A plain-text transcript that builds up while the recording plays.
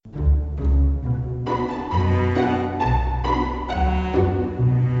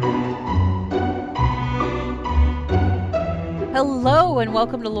Hello and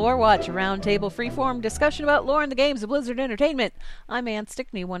welcome to Lore Watch, a roundtable freeform discussion about lore in the games of Blizzard Entertainment. I'm Ann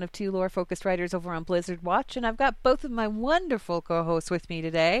Stickney, one of two lore-focused writers over on Blizzard Watch, and I've got both of my wonderful co-hosts with me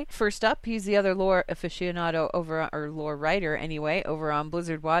today. First up, he's the other lore aficionado or lore writer anyway, over on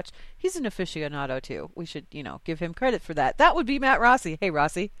Blizzard Watch. He's an aficionado too. We should, give him credit for that. That would be Matt Rossi. Hey,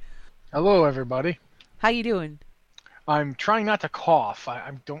 Rossi. Hello, everybody. How you doing? I'm trying not to cough.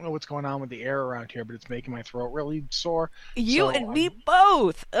 I don't know what's going on with the air around here, but it's making my throat really sore. You and me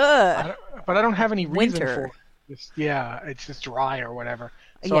both. Ugh. But I don't have any reason Winter. for this. Yeah, it's just dry or whatever.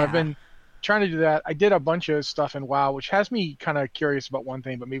 So Yeah. I've been trying to do that. I did a bunch of stuff in WoW, which has me kind of curious about one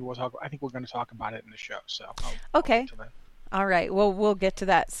thing, but maybe I think we're going to talk about it in the show. So Okay. I'll get to that. All right. Well, we'll get to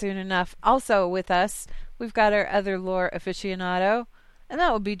that soon enough. Also with us, we've got our other lore aficionado, and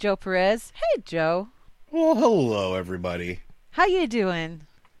that would be Joe Perez. Hey, Joe. Well, hello, everybody. How you doing?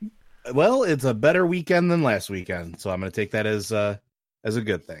 Well, it's a better weekend than last weekend, so I'm going to take that as a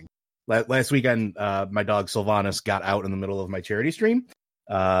good thing. Last weekend, my dog Sylvanas got out in the middle of my charity stream,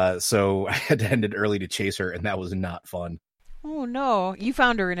 so I had to end it early to chase her, and that was not fun. Oh, no. You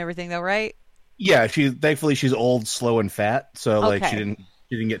found her and everything, though, right? Yeah, thankfully she's old, slow, and fat, so Okay. she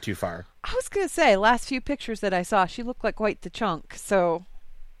didn't get too far. I was going to say, last few pictures that I saw, she looked like quite the chunk, so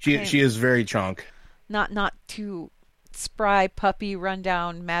She is very chunk. not too spry puppy run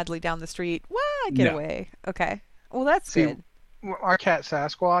down madly down the street. Wah, get No. away. Okay. Well, that's See, good. Our cat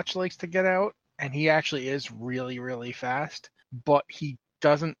Sasquatch likes to get out, and he actually is really, really fast, but he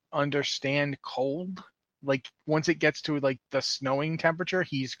doesn't understand cold. Like, once it gets to, like, the snowing temperature,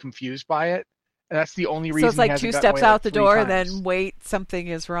 he's confused by it. And that's the only reason So it's like he hasn't two gotten steps away, like, out the 3 door, times. then wait, something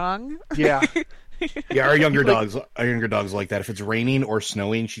is wrong. Yeah. Yeah, our younger dogs like that. If it's raining or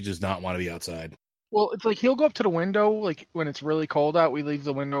snowing, she does not want to be outside. Well, it's like he'll go up to the window, like when it's really cold out, we leave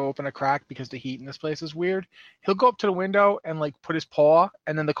the window open a crack because the heat in this place is weird. He'll go up to the window and like put his paw,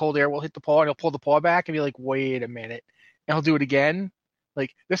 and then the cold air will hit the paw, and he'll pull the paw back and be like, wait a minute. And he'll do it again.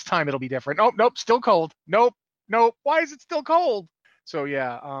 Like, this time it'll be different. Oh, nope, still cold. Nope. Why is it still cold? So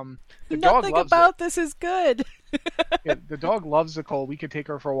yeah, the dog Nothing loves about this is good. yeah, the dog loves the cold. We could take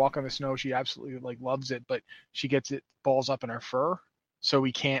her for a walk on the snow. She absolutely like loves it, but she gets it balls up in her fur. So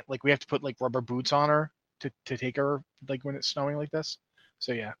we can't we have to put like rubber boots on her to take her like when it's snowing like this.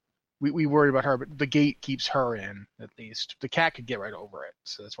 So yeah. We worry about her, but the gate keeps her in at least. The cat could get right over it,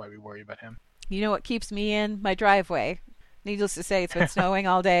 so that's why we worry about him. You know what keeps me in? My driveway. Needless to say, it's been snowing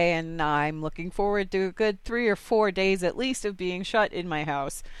all day, and I'm looking forward to a good 3 or 4 days at least of being shut in my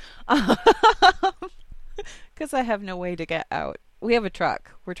house. Because I have no way to get out. We have a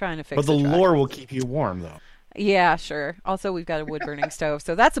truck. We're trying to fix But the truck. lore will keep you warm, though. Yeah, sure. Also, we've got a wood-burning stove,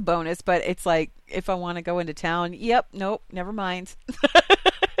 so that's a bonus, but it's like, if I want to go into town, nope, never mind.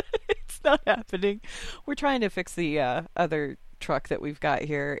 It's not happening. We're trying to fix the other truck that we've got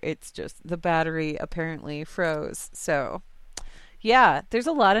here. It's just the battery apparently froze, so... Yeah, there's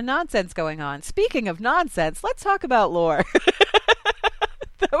a lot of nonsense going on. Speaking of nonsense, let's talk about lore.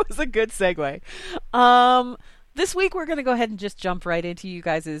 That was a good segue. This week we're going to go ahead and just jump right into you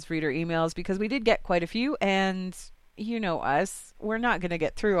guys' reader emails because we did get quite a few, and you know us, we're not going to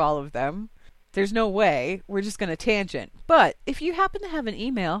get through all of them. There's no way. We're just going to tangent. But if you happen to have an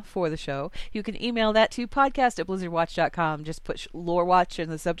email for the show, you can email that to podcast@blizzardwatch.com. Just put Lore Watch in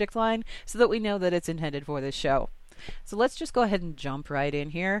the subject line so that we know that it's intended for this show. So let's just go ahead and jump right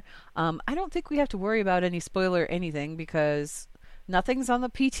in here. I don't think we have to worry about any spoiler anything because nothing's on the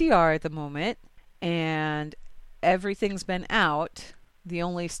PTR at the moment and everything's been out. The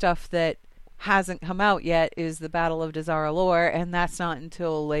only stuff that hasn't come out yet is the Battle of Dazara lore, and that's not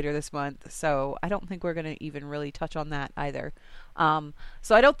until later this month. So I don't think we're going to even really touch on that either.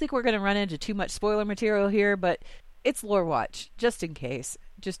 So I don't think we're going to run into too much spoiler material here, but it's Lore Watch, just in case.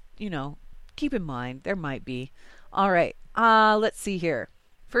 Just, keep in mind, there might be. All right, let's see here.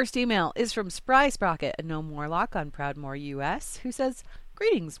 First email is from Spry Sprocket, a gnome warlock on Proudmoore, US, who says,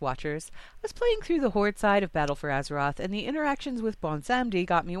 "Greetings, Watchers. I was playing through the Horde side of Battle for Azeroth, and the interactions with Bonsamdi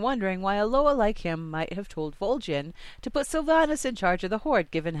got me wondering why a Loa like him might have told Vol'jin to put Sylvanas in charge of the Horde,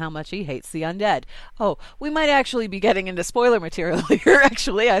 given how much he hates the undead." Oh, we might actually be getting into spoiler material here.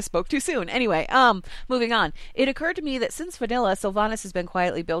 Actually, I spoke too soon. Anyway, moving on. It occurred to me that since vanilla, Sylvanas has been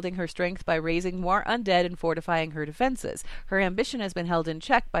quietly building her strength by raising more undead and fortifying her defenses. Her ambition has been held in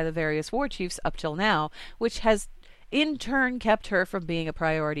check by the various war chiefs up till now, which has in turn kept her from being a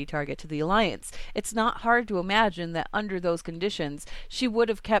priority target to the Alliance. It's not hard to imagine that under those conditions, she would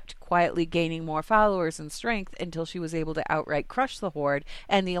have kept quietly gaining more followers and strength until she was able to outright crush the Horde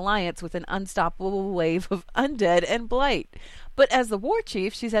and the Alliance with an unstoppable wave of undead and blight. But as the war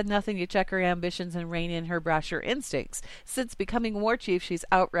chief, she's had nothing to check her ambitions and rein in her brasher instincts. Since becoming war chief, she's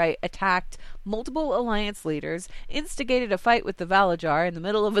outright attacked multiple alliance leaders, instigated a fight with the Valajar in the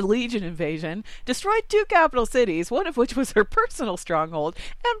middle of a Legion invasion, destroyed 2 capital cities, one of which was her personal stronghold,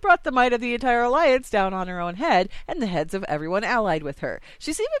 and brought the might of the entire alliance down on her own head and the heads of everyone allied with her.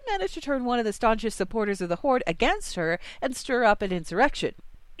 She's even managed to turn one of the staunchest supporters of the Horde against her and stir up an insurrection.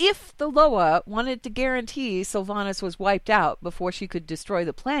 If the Loa wanted to guarantee Sylvanas was wiped out before she could destroy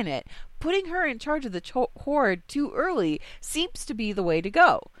the planet, putting her in charge of the Horde too early seems to be the way to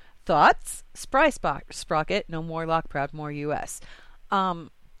go. Thoughts? Spry Sprocket, no more Lockproud, more US.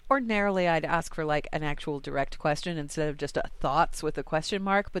 Ordinarily, I'd ask for like an actual direct question instead of just a thoughts with a question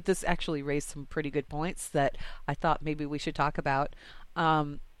mark, but this actually raised some pretty good points that I thought maybe we should talk about.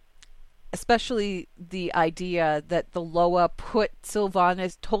 Especially the idea that the Loa told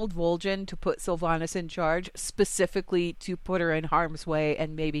Vol'jin to put Sylvanas in charge specifically to put her in harm's way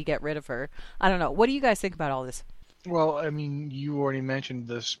and maybe get rid of her. I don't know. What do you guys think about all this? Well, I mean, you already mentioned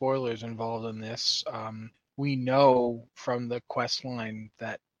the spoilers involved in this. We know from the quest line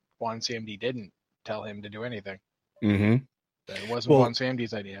that Juan Samdi didn't tell him to do anything. Mm-hmm. That it wasn't Juan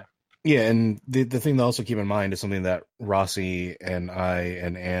Samdi's idea. Yeah, and the thing to also keep in mind is something that Rossi and I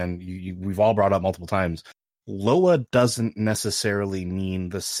and Anne, we've all brought up multiple times. Loa doesn't necessarily mean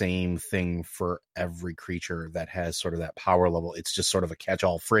the same thing for every creature that has sort of that power level. It's just sort of a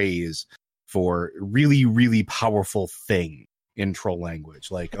catch-all phrase for really, really powerful thing in troll language.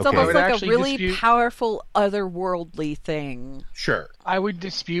 Like, it's almost like a really powerful otherworldly thing. Sure. I would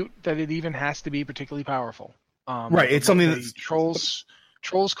dispute that it even has to be particularly powerful. Right, it's something that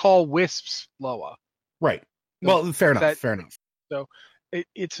Trolls call wisps Loa. Right. Well, fair enough. So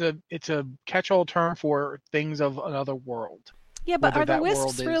it's a catch-all term for things of another world. Yeah, but are the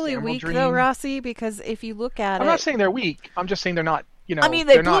wisps really weak though, Rossi? Because if you look at I'm not saying they're weak. I'm just saying they're not. I mean,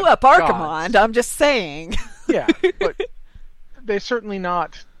 they blew up Archimonde. I'm just saying. Yeah, but they're certainly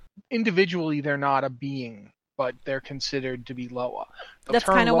not. Individually, they're not a being, but they're considered to be Loa. That's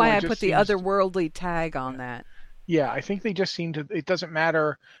kind of why I put the otherworldly tag on that. Yeah, I think they just seem to. It doesn't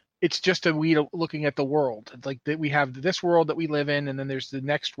matter. It's just a way of looking at the world. It's like that we have this world that we live in, and then there's the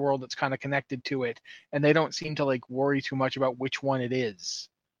next world that's kind of connected to it, and they don't seem to like worry too much about which one it is.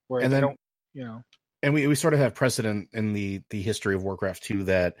 Where they don't, And we sort of have precedent in the history of Warcraft 2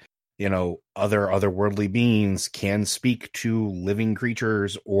 that otherworldly beings can speak to living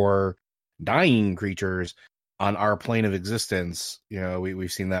creatures or dying creatures on our plane of existence.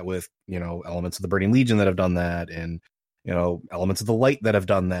 We've seen that with, elements of the Burning Legion that have done that, and, elements of the light that have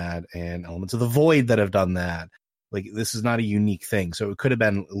done that, and elements of the void that have done that. Like, this is not a unique thing. So it could have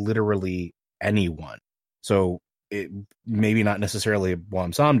been literally anyone. So it maybe not necessarily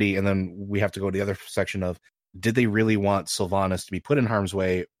Juan Samdi. And then we have to go to the other section of, did they really want Sylvanas to be put in harm's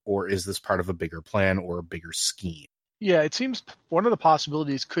way, or is this part of a bigger plan or a bigger scheme? Yeah, it seems one of the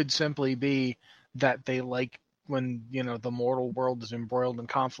possibilities could simply be that they like when, the mortal world is embroiled in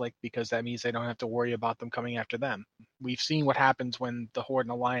conflict, because that means they don't have to worry about them coming after them. We've seen what happens when the Horde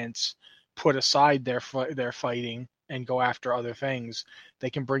and Alliance put aside their fighting and go after other things. They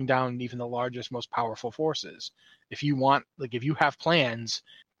can bring down even the largest, most powerful forces. If you have plans,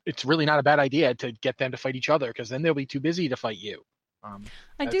 it's really not a bad idea to get them to fight each other, because then they'll be too busy to fight you.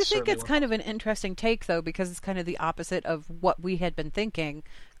 I do think it's kind of an interesting take, though, because it's kind of the opposite of what we had been thinking.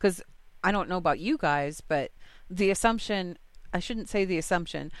 Because I don't know about you guys, but the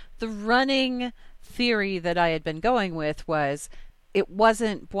running theory that I had been going with was it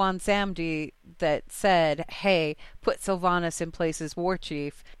wasn't Juan Samdi that said, hey, put Sylvanas in place as war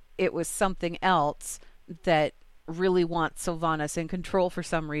chief. It was something else that really wants Sylvanas in control for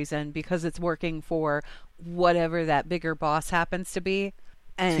some reason, because it's working for whatever that bigger boss happens to be.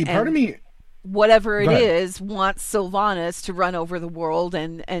 And part of me, whatever it is, wants Sylvanas to run over the world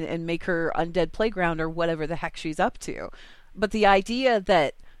and make her undead playground or whatever the heck she's up to. But the idea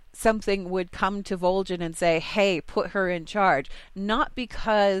that something would come to Vol'jin and say, hey, put her in charge, not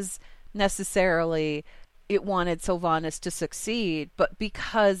because necessarily it wanted Sylvanas to succeed, but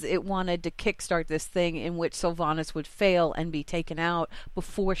because it wanted to kickstart this thing in which Sylvanas would fail and be taken out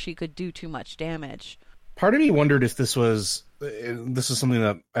before she could do too much damage. Part of me wondered if this is something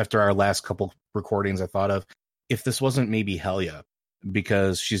that after our last couple recordings I thought of, if this wasn't maybe Helya,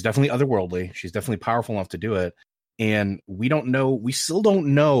 because she's definitely otherworldly, she's definitely powerful enough to do it, and we still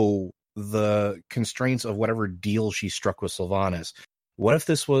don't know the constraints of whatever deal she struck with Sylvanas. What if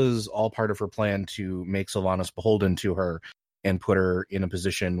this was all part of her plan to make Sylvanas beholden to her and put her in a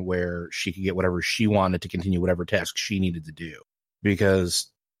position where she could get whatever she wanted to continue whatever task she needed to do? Because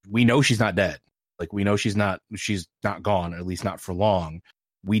we know she's not dead. Like, we know she's not gone, at least not for long.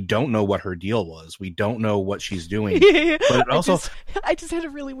 We don't know what her deal was. We don't know what she's doing. But it also, I just had a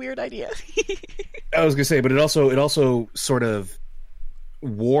really weird idea. I was gonna say, but it also sort of,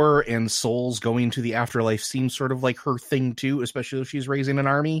 war and souls going to the afterlife seems sort of like her thing too, especially if she's raising an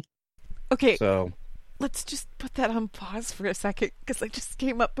army. Okay, So let's just put that on pause for a second, because I just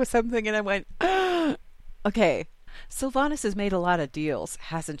came up with something and I went, okay, Sylvanas has made a lot of deals,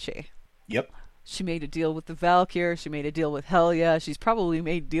 hasn't she? yep. She made a deal with the Valkyr. She made a deal with Helya. She's probably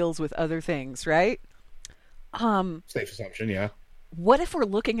made deals with other things, right? Safe assumption, yeah. What if we're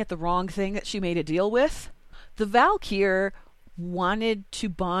looking at the wrong thing that she made a deal with? The Valkyr wanted to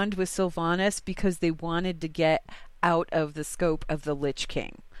bond with Sylvanas because they wanted to get out of the scope of the Lich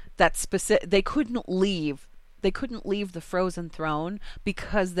King. That's specific. They couldn't leave. They couldn't leave the Frozen Throne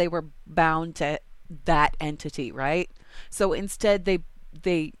because they were bound to that entity, right? So instead, they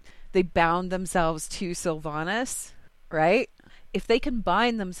bound themselves to Sylvanas, right? If they can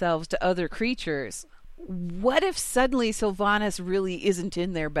bind themselves to other creatures, what if suddenly Sylvanas really isn't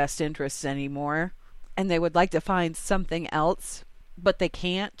in their best interests anymore, and they would like to find something else, but they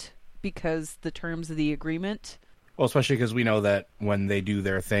can't because the terms of the agreement? Well, especially because we know that when they do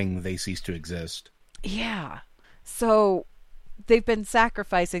their thing, they cease to exist. Yeah. So they've been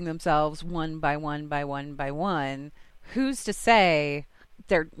sacrificing themselves one by one by one by one. Who's to say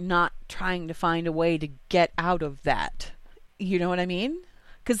they're not trying to find a way to get out of that? You know what I mean?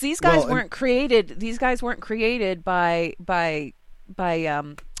 Because these guys weren't created. These guys weren't created by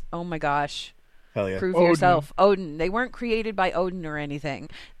oh my gosh, Hell yeah. prove Odin. yourself, Odin. They weren't created by Odin or anything.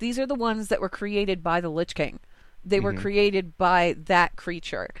 These are the ones that were created by the Lich King. They were created by that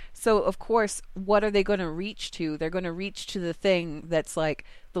creature. So of course, what are they going to reach to? They're going to reach to the thing that's like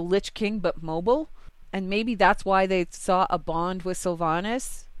the Lich King but mobile. And maybe that's why they saw a bond with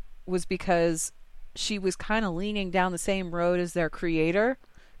Sylvanas, was because she was kind of leaning down the same road as their creator.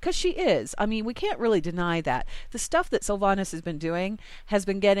 Because she is. I mean, we can't really deny that. The stuff that Sylvanas has been doing has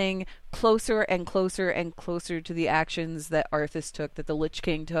been getting closer and closer and closer to the actions that Arthas took, that the Lich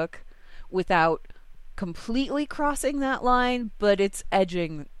King took, without completely crossing that line, but it's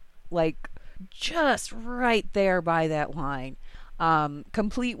edging, like, just right there by that line.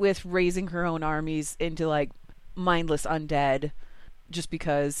 Complete with raising her own armies into, like, mindless undead just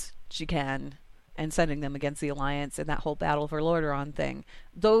because she can, and sending them against the Alliance and that whole Battle for Lordaeron thing.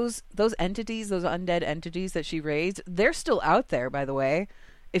 Those entities, those undead entities that she raised, they're still out there, by the way.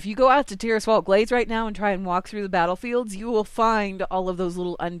 If you go out to Tirisfal Glades right now and try and walk through the battlefields, you will find all of those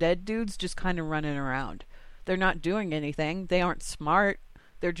little undead dudes just kind of running around. They're not doing anything. They aren't smart.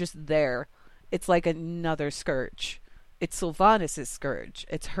 They're just there. It's like another Scourge. It's Sylvanas' Scourge.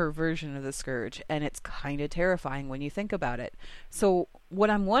 It's her version of the Scourge, and it's kind of terrifying when you think about it. So what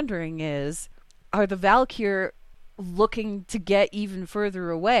I'm wondering is, are the Valkyr looking to get even further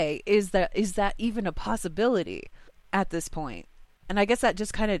away? Is that even a possibility at this point? And I guess that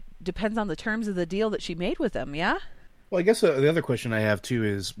just kind of depends on the terms of the deal that she made with them, yeah? Well, I guess the other question I have, too,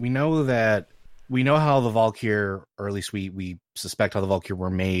 is we know how the Valkyr, or at least we suspect how the Valkyr were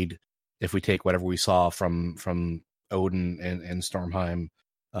made if we take whatever we saw from Odin and Stormheim,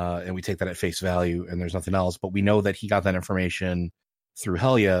 and we take that at face value, and there's nothing else. But we know that he got that information through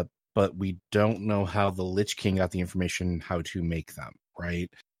Helya, but we don't know how the Lich King got the information how to make them,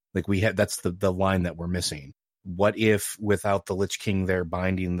 right? Like, that's the line that we're missing. What if without the Lich King there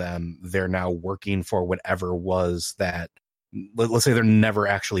binding them, they're now working for whatever was that, let's say they're never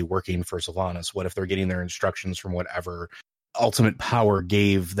actually working for Sylvanas. What if they're getting their instructions from whatever ultimate power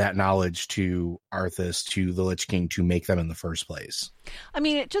gave that knowledge to Arthas, to the Lich King, to make them in the first place? I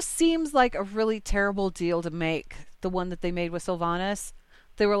mean, it just seems like a really terrible deal to make, the one that they made with Sylvanas.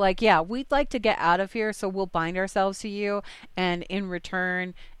 They were like, yeah, we'd like to get out of here, so we'll bind ourselves to you, and in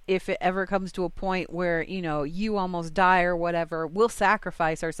return, if it ever comes to a point where, you almost die or whatever, we'll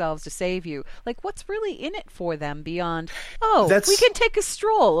sacrifice ourselves to save you. Like, what's really in it for them beyond, we can take a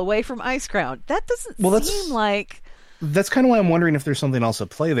stroll away from Icecrown? That doesn't seem like... That's kind of why I'm wondering if there's something else at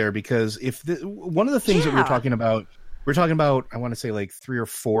play there, because if one of the things that we're talking about, I want to say like 3 or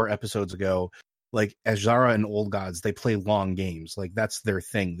 4 episodes ago, like Azshara and Old Gods, they play long games. Like, that's their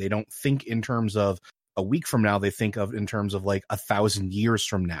thing. They don't think in terms of a week from now. They think of in terms of like 1,000 years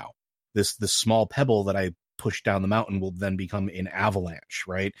from now. This small pebble that I push down the mountain will then become an avalanche,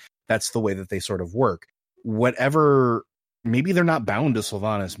 right? That's the way that they sort of work. Whatever, maybe they're not bound to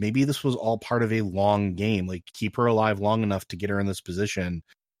Sylvanas. Maybe this was all part of a long game. Like, keep her alive long enough to get her in this position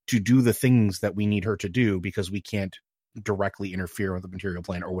to do the things that we need her to do, because we can't directly interfere with the material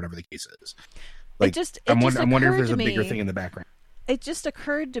plane or whatever the case is. Like, I'm wondering if there's a bigger thing in the background. It just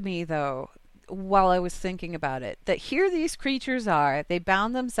occurred to me, though, while I was thinking about it, that here these creatures are. They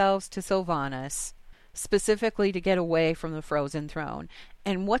bound themselves to Sylvanas specifically to get away from the Frozen Throne.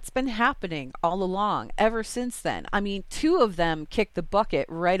 And what's been happening all along ever since then? I mean, 2 of them kicked the bucket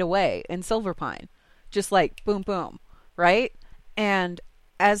right away in Silverpine. Just like boom, boom, right? And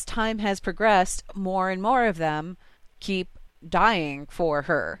as time has progressed, more and more of them keep dying for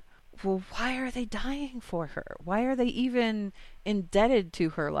her. Well, why are they dying for her? Why are they even indebted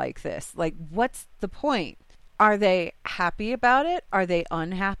to her like this? Like, what's the point? Are they happy about it? Are they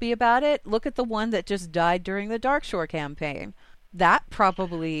unhappy about it? Look at the one that just died during the Darkshore campaign. That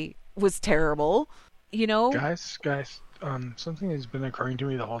probably was terrible, you know? Guys, something has been occurring to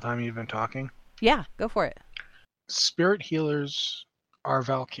me the whole time you've been talking. Yeah, go for it. Spirit healers are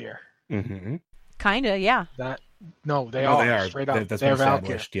Valkyr. Mm-hmm. Kinda, yeah. No, they are. Straight up. That's They're been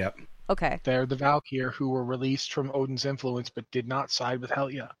Valkyr. established. Yep. Okay. They're the Valkyr who were released from Odin's influence but did not side with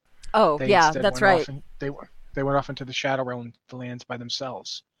Helya. Oh, They yeah, instead that's went right. off they went off into the Shadow Realm, the lands by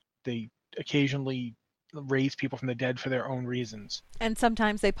themselves. They occasionally raise people from the dead for their own reasons. And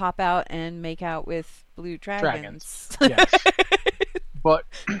sometimes they pop out and make out with blue dragons. Yes. But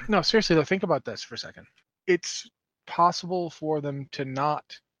no, seriously though, think about this for a second. It's possible for them to not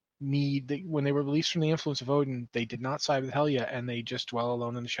when they were released from the influence of Odin, they did not side with Helya and they just dwell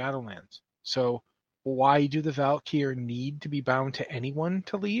alone in the Shadowlands. So why do the Valkyr need to be bound to anyone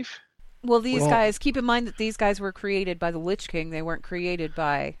to leave? Well, these guys, keep in mind that these guys were created by the Lich King. They weren't created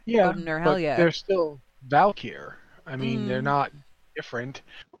by Odin or Helya. But they're still Valkyr. I mean, they're not different.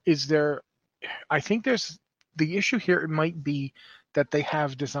 I think there's the issue here. It might be that they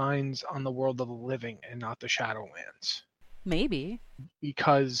have designs on the world of the living and not the Shadowlands. Maybe.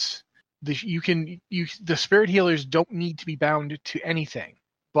 Because the spirit healers don't need to be bound to anything,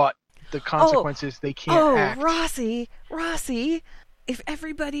 but the consequences they can't act. Rossi, if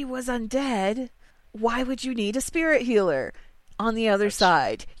everybody was undead, why would you need a spirit healer? On the other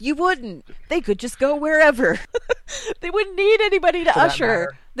side, you wouldn't. They could just go wherever. They wouldn't need anybody to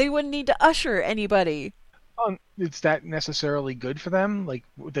usher. They wouldn't need to usher anybody. Is that necessarily good for them? Like,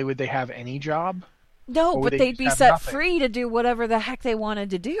 would they have any job? No, but they'd be set free to do whatever the heck they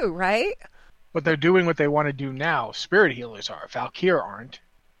wanted to do, right? But they're doing what they want to do now. Spirit healers are. Valkyr aren't.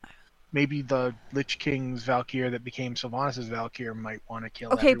 Maybe the Lich King's Valkyr that became Sylvanas' Valkyr might want to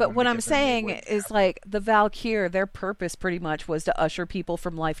kill Okay, but what I'm saying is, like, the Valkyr, their purpose pretty much was to usher people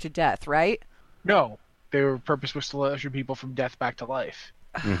from life to death, right? No, their purpose was to usher people from death back to life.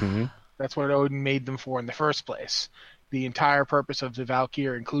 Mm-hmm. That's what Odin made them for in the first place. The entire purpose of the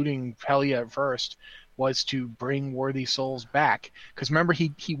Valkyr, including Helya at first, was to bring worthy souls back. Because remember,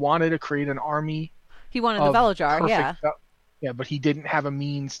 he wanted to create an army. He wanted the Velajar, yeah. Yeah, but he didn't have a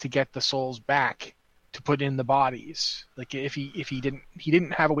means to get the souls back to put in the bodies. Like if he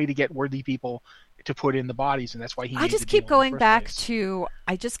didn't have a way to get worthy people to put in the bodies, and that's why he. I just keep going back to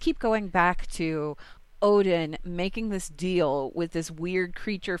Odin making this deal with this weird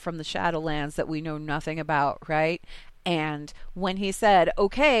creature from the Shadowlands that we know nothing about, right? And when he said,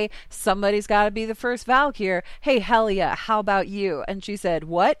 okay, somebody's got to be the first Valkyr. Hey, Helya, how about you? And she said,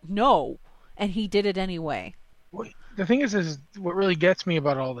 what? No. And he did it anyway. The thing is what really gets me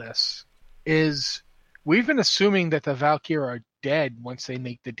about all this is we've been assuming that the Valkyr are dead once they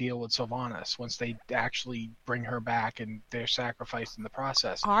make the deal with Sylvanas, once they actually bring her back and they're sacrificed in the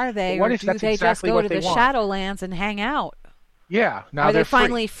process. Are they, or do they just go to the Shadowlands and hang out? Yeah. Now are they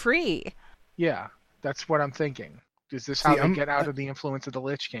finally free? Yeah, that's what I'm thinking. Is this how they get out of the influence of the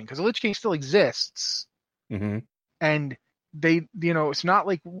Lich King? Because the Lich King still exists. Mm-hmm. And they, it's not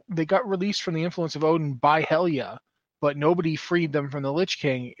like they got released from the influence of Odin by Helya, but nobody freed them from the Lich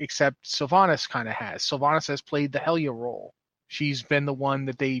King except Sylvanas kind of has. Sylvanas has played the Helya role. She's been the one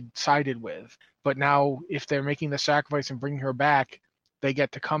that they sided with. But now, if they're making the sacrifice and bringing her back, they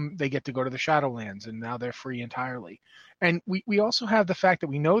get to go to the Shadowlands, and now they're free entirely. And we also have the fact that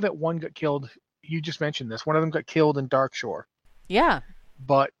we know that one got killed. You just mentioned this. One of them got killed in Darkshore. Yeah.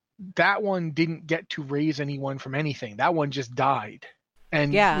 But that one didn't get to raise anyone from anything. That one just died.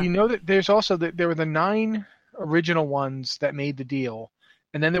 And we know that there were the 9 original ones that made the deal,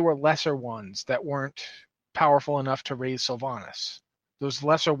 and then there were lesser ones that weren't powerful enough to raise Sylvanas. Those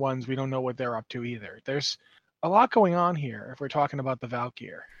lesser ones, we don't know what they're up to either. There's a lot going on here if we're talking about the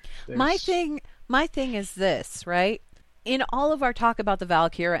Valkyr. My thing is this, right? In all of our talk about the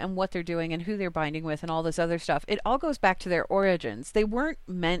Valkyr and what they're doing and who they're binding with and all this other stuff, it all goes back to their origins. They weren't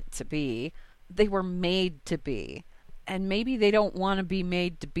meant to be. They were made to be. And maybe they don't want to be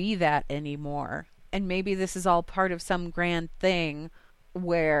made to be that anymore. And maybe this is all part of some grand thing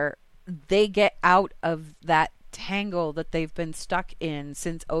where they get out of that tangle that they've been stuck in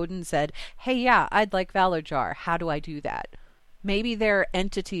since Odin said, hey, yeah, I'd like Valorjar. How do I do that? Maybe they're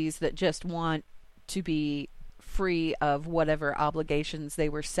entities that just want to be free of whatever obligations they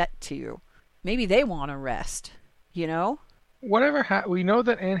were set to. Maybe they want to rest, you know? Whatever. We know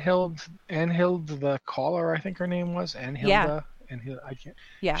that Anhild the Caller, I think her name was. Anhilda. Yeah. I can't.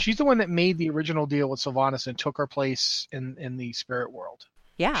 Yeah. She's the one that made the original deal with Sylvanas and took her place in the spirit world.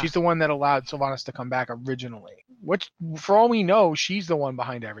 Yeah. She's the one that allowed Sylvanas to come back originally. Which, for all we know, she's the one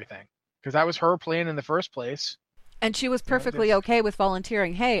behind everything. Because that was her plan in the first place. And she was perfectly okay with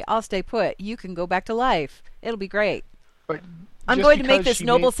volunteering. Hey, I'll stay put. You can go back to life. It'll be great. But I'm going to make this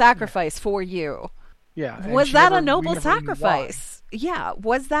noble sacrifice for you. Yeah. Was that a noble sacrifice? Yeah.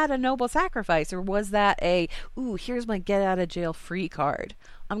 Was that a noble sacrifice? Or was that here's my get out of jail free card.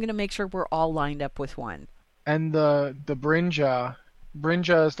 I'm going to make sure we're all lined up with one. And the Brynja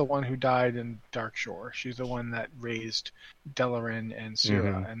is the one who died in Darkshore. She's the one that raised Delarin and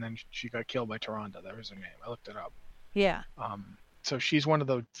Syrah, and then she got killed by Tyrande. That was her name. I looked it up. Yeah. So she's one of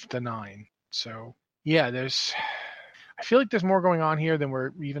the 9. So yeah, I feel like there's more going on here than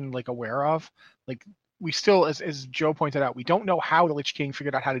we're even like aware of. Like we still, as Joe pointed out, we don't know how the Lich King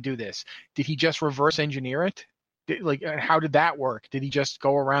figured out how to do this. Did he just reverse engineer it? How did that work? Did he just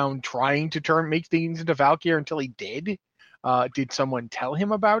go around trying to make things into Valkyr until he did? Did someone tell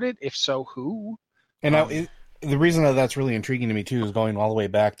him about it? If so, who? And now, the reason that's really intriguing to me too is going all the way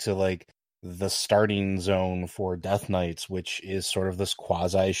back to like the starting zone for Death Knights, which is sort of this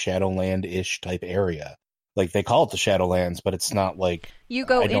quasi Shadowland-ish type area. Like they call it the Shadowlands, but it's not like you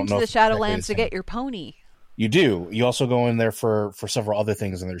go into the Shadowlands to get your pony. You do. You also go in there for several other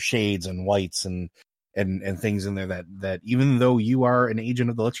things, and there's shades and whites and things in there that even though you are an agent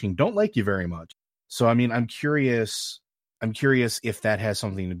of the Lich King, don't like you very much. So I mean, I'm curious if that has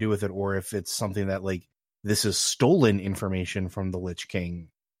something to do with it, or if it's something that like this is stolen information from the Lich King,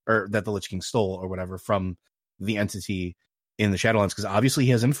 or that the Lich King stole or whatever from the entity in the Shadowlands, because obviously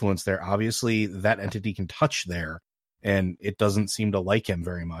he has influence there. Obviously that entity can touch there, and it doesn't seem to like him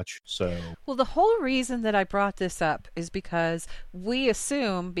very much. So, well, the whole reason that I brought this up is because we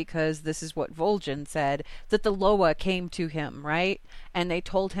assume, because this is what Vol'jin said, that the Loa came to him, right? And they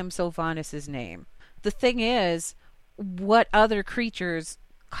told him Sylvanas' name. The thing is, what other creatures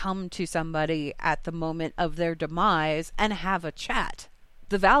come to somebody at the moment of their demise and have a chat?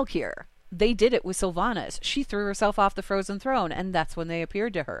 The Valkyr. They did it with Sylvanas. She threw herself off the frozen throne, and that's when they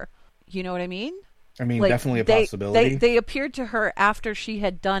appeared to her. You know what I mean? I mean, like, definitely a possibility. They appeared to her after she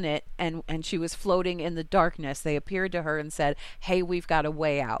had done it, and she was floating in the darkness. They appeared to her and said, hey, we've got a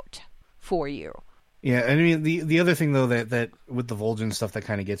way out for you. Yeah, I mean, the other thing, though, that with the Vol'jin stuff that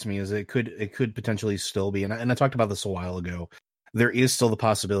kind of gets me is it could potentially still be, and I talked about this a while ago, there is still the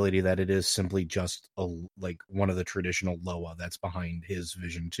possibility that it is simply just one of the traditional Loa that's behind his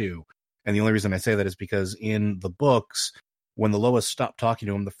vision, too. And the only reason I say that is because in the books, when the Loa stopped talking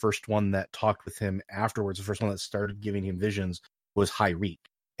to him, the first one that talked with him afterwards, the first one that started giving him visions, was Hyreek.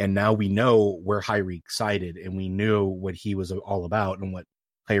 And now we know where Hyreek sided, and we knew what he was all about and what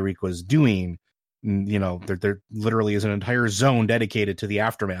Hyreek was doing. You know, there literally is an entire zone dedicated to the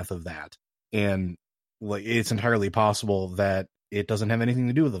aftermath of that. And like, it's entirely possible that it doesn't have anything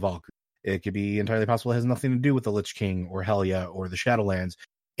to do with the Valkyrie. It could be entirely possible it has nothing to do with the Lich King or Helya or the Shadowlands.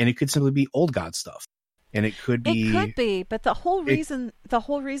 And it could simply be old god stuff. And it could be, but the whole reason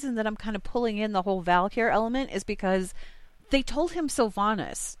that I'm kind of pulling in the whole Valkyr element is because they told him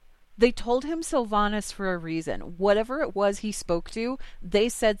Sylvanas. They told him Sylvanas for a reason. Whatever it was he spoke to, they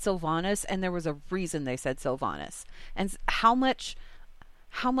said Sylvanas, and there was a reason they said Sylvanas. And how much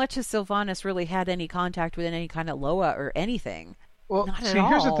has Sylvanas really had any contact with any kind of Loa or anything? Well, not see, at all.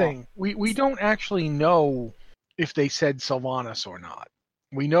 Here's the thing. We don't actually know if they said Sylvanas or not.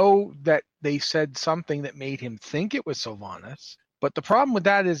 We know that they said something that made him think it was Sylvanas. But the problem with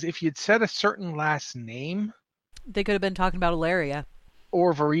that is if you'd said a certain last name... They could have been talking about Ilaria.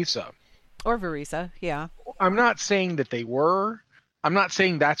 Or Varisa. Or Varisa, yeah. I'm not saying that they were. I'm not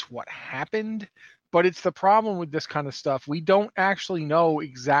saying that's what happened. But it's the problem with this kind of stuff. We don't actually know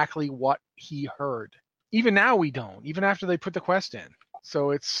exactly what he heard. Even now we don't. Even after they put the quest in.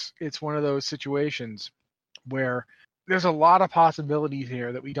 So it's one of those situations where... there's a lot of possibilities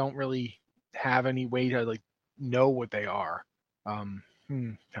here that we don't really have any way to know what they are. I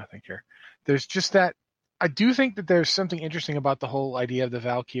think here. There's just that. I do think that there's something interesting about the whole idea of the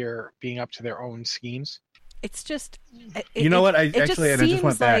Valkyr being up to their own schemes. It's just, you know what? I just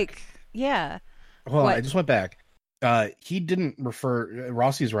went back. Yeah. Well, I just went back. He didn't refer.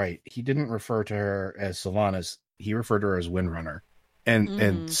 Rossi's right. He didn't refer to her as Sylvanas. He referred to her as Windrunner,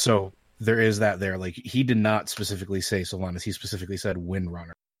 and so there is that there. Like, he did not specifically say Sylvanas. He specifically said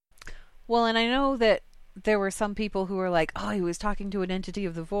Windrunner. Well, and I know that there were some people who were like, oh, he was talking to an entity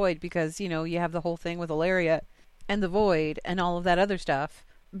of the void because, you know, you have the whole thing with Ilaria and the void and all of that other stuff.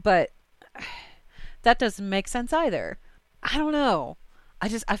 But that doesn't make sense either. I don't know. I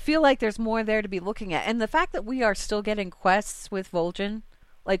feel like there's more there to be looking at. And the fact that we are still getting quests with Vol'jin,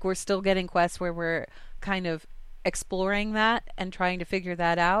 like we're still getting quests where we're kind of exploring that and trying to figure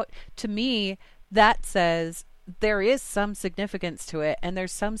that out, to me, that says there is some significance to it, and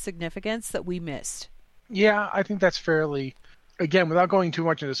there's some significance that we missed. Yeah, I think that's fairly, again, without going too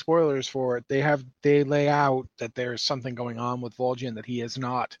much into spoilers for it, they lay out that there's something going on with Vol'jin, that he is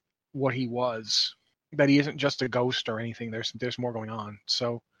not what he was, that he isn't just a ghost or anything. There's more going on.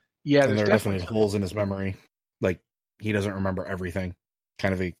 So yeah, And there's there are definitely holes in his memory. Like, he doesn't remember everything.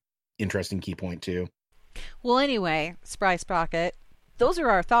 Kind of a interesting key point too. Well, anyway, Spry Sprocket, those are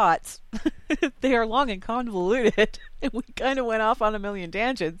our thoughts. They are long and convoluted, and we kind of went off on a million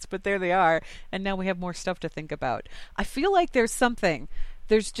tangents, but there they are, and now we have more stuff to think about. I feel like there's something.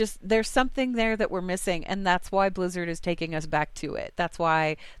 There's something there that we're missing, and that's why Blizzard is taking us back to it. That's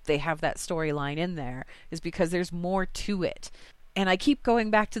why they have that storyline in there, is because there's more to it. And I keep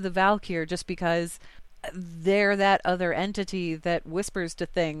going back to the Valkyr just because they're that other entity that whispers to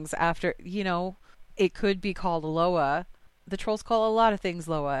things after, you know, it could be called Loa. The trolls call a lot of things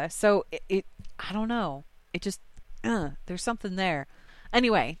Loa. So it I don't know. It just, there's something there.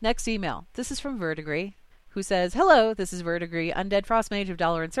 Anyway, next email. This is from Verdigris, who says, hello, this is Verdigris, Undead Frostmage of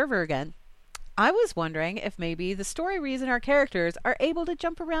Dalaran server again. I was wondering if maybe the story reason our characters are able to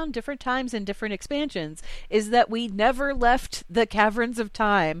jump around different times in different expansions is that we never left the Caverns of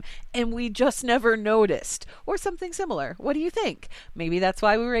Time and we just never noticed, or something similar. What do you think? Maybe that's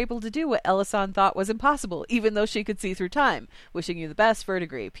why we were able to do what Ellison thought was impossible, even though she could see through time. Wishing you the best,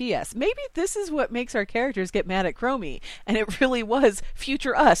 Verdigris. P.S. Maybe this is what makes our characters get mad at Chromie, and it really was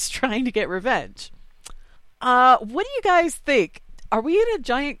future us trying to get revenge. What do you guys think? Are we in a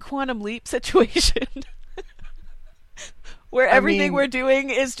giant quantum leap situation? Where everything we're doing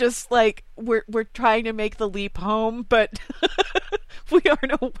is just like we're trying to make the leap home, but we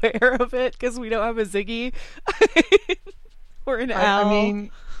aren't aware of it because we don't have a Ziggy or an owl. I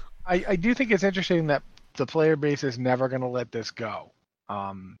mean, I do think it's interesting that the player base is never going to let this go,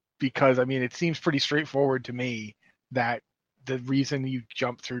 because I mean it seems pretty straightforward to me that the reason you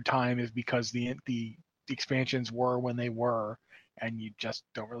jump through time is because the expansions were when they were. And you just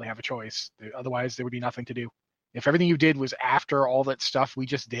don't really have a choice. Otherwise, there would be nothing to do. If everything you did was after all that stuff we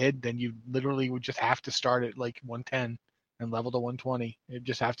just did, then you literally would just have to start at like 110 and level to 120. It'd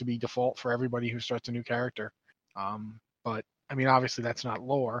just have to be default for everybody who starts a new character. But, I mean, obviously that's not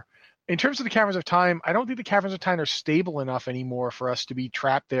lore. In terms of the Caverns of Time, I don't think the Caverns of Time are stable enough anymore for us to be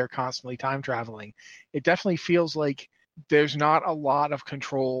trapped there constantly time traveling. It definitely feels like there's not a lot of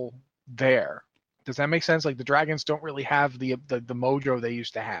control there. Does that make sense? Like the dragons don't really have the mojo they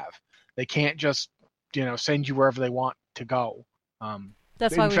used to have. They can't just, send you wherever they want to go.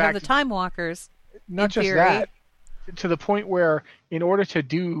 That's why we have the Time Walkers. Not just that, to the point where in order to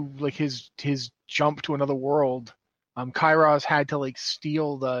do like his jump to another world, Kairos had to like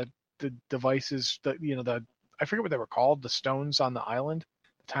steal the devices that I forget what they were called, the stones on the island,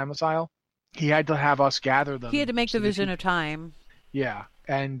 the Timeless Isle. He had to have us gather them. He had to make the Vision of Time. Yeah,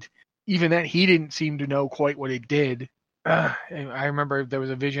 and even then, he didn't seem to know quite what it did. I remember there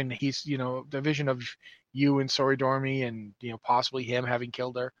was a vision. The vision of you and Sori Dormi, and possibly him having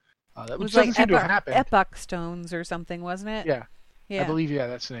killed her. That was doesn't like seem to have happened. Epoch stones or something, wasn't it? Yeah. I believe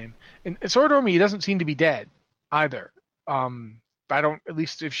that's the name. And Sori Dormi doesn't seem to be dead either. I don't. At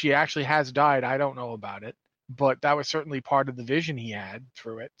least if she actually has died, I don't know about it. But that was certainly part of the vision he had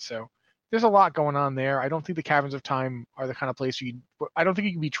through it. So. There's a lot going on there. I don't think the Caverns of Time are the kind of place I don't think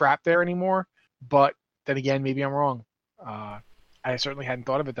you can be trapped there anymore. But then again, maybe I'm wrong. I certainly hadn't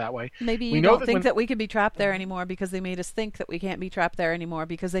thought of it that way. Maybe you don't think that we can be trapped there anymore because they made us think that we can't be trapped there anymore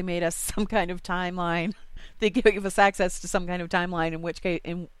because they made us some kind of timeline. They give us access to some kind of timeline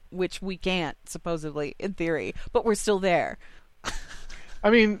in which we can't, supposedly, in theory. But we're still there. I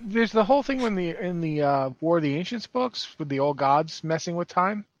mean, there's the whole thing in the War of the Ancients books with the old gods messing with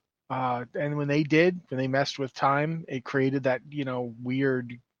time. And when they messed with time, it created that,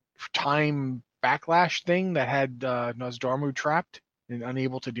 weird time backlash thing that had Nosdormu trapped and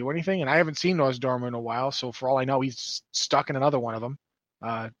unable to do anything. And I haven't seen Nosdormu in a while, so for all I know, he's stuck in another one of them.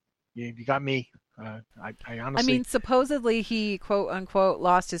 You got me. I honestly... I mean, supposedly he, quote unquote,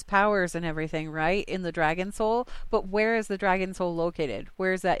 lost his powers and everything, right? In the Dragon Soul. But where is the Dragon Soul located?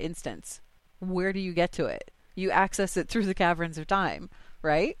 Where is that instance? Where do you get to it? You access it through the Caverns of Time,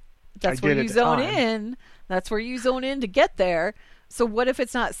 right? That's I where did you at the zone time. in. That's where you zone in to get there. So what if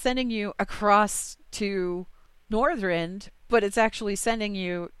it's not sending you across to Northrend, but it's actually sending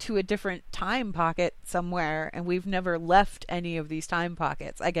you to a different time pocket somewhere, and we've never left any of these time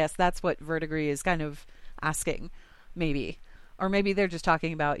pockets? I guess that's what Verdigris is kind of asking, maybe. Or maybe they're just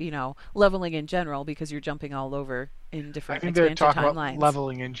talking about, leveling in general because you're jumping all over in I different think they're expansion talking about timelines.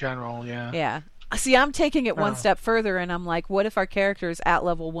 leveling in general. Yeah. Yeah. See, I'm taking it one Oh. step further, and I'm like, what if our characters at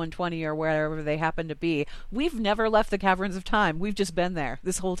level 120 or wherever they happen to be, we've never left the Caverns of Time. We've just been there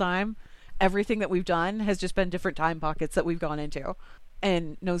this whole time. Everything that we've done has just been different time pockets that we've gone into.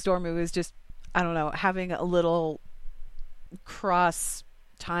 And Nosdormu is just, I don't know, having a little cross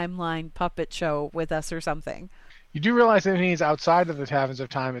timeline puppet show with us or something. You do realize that he's outside of the Taverns of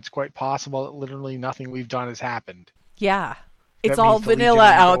Time. It's quite possible that literally nothing we've done has happened. Yeah. It's That all means the Legion vanilla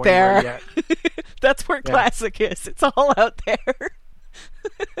didn't out go anywhere there. yet. That's where Yeah. Classic is. It's all out there.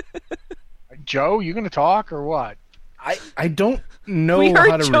 Joe, you gonna talk or what? I don't know We heard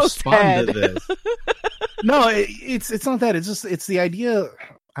how to Joe's respond head. to this. No, it's not that. It's the idea.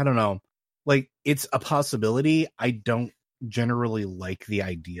 I don't know. Like, it's a possibility. I don't generally like the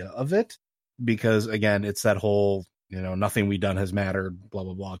idea of it because, again, it's that whole nothing we've done has mattered, blah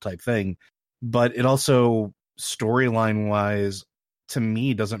blah blah type thing. But it also, storyline wise, to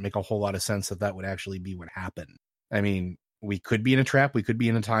me, doesn't make a whole lot of sense that would actually be what happened. I mean, we could be in a trap, we could be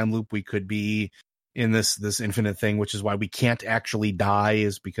in a time loop, we could be in this infinite thing, which is why we can't actually die,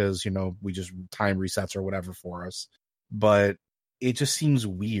 is because we just time resets or whatever for us. But it just seems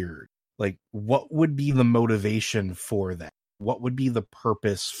weird. Like, what would be the motivation for that? What would be the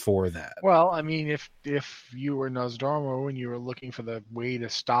purpose for that? Well, I mean, if you were Nosdormu and you were looking for the way to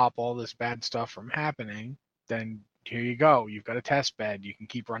stop all this bad stuff from happening, then here you go. You've got a test bed. You can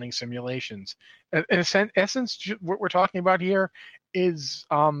keep running simulations. In essence, what we're talking about here is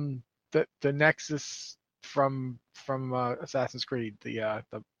the Nexus from Assassin's Creed, the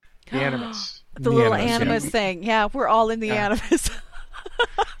Animus. The little Animus, yeah. Animus thing. Yeah, we're all in the Yeah. Animus.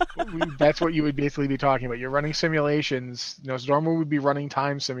 That's what you would basically be talking about. You're running simulations. Nosdormu would be running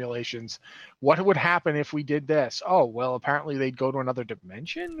time simulations. What would happen if we did this? Oh, well, apparently they'd go to another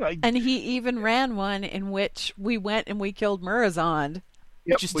dimension. And he even ran one in which we went and we killed Murazond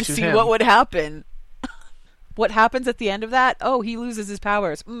Yep, just which to is see him. what would happen. What happens at the end of that? Oh, he loses his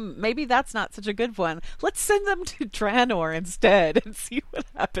powers. Maybe that's not such a good one. Let's send them to Draenor instead and see what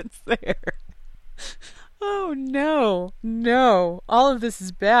happens there. Oh, no. All of this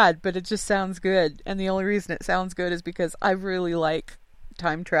is bad, but it just sounds good. And the only reason it sounds good is because I really like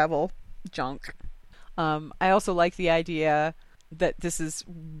time travel junk. I also like the idea that this is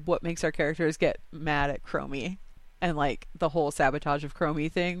what makes our characters get mad at Chromie. And like the whole sabotage of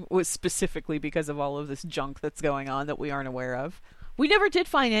Chromie thing was specifically because of all of this junk that's going on that we aren't aware of. We never did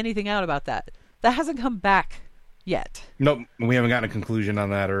find anything out about that. That hasn't come back yet. Nope, we haven't gotten a conclusion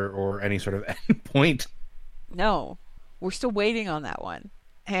on that or any sort of end point. No, we're still waiting on that one.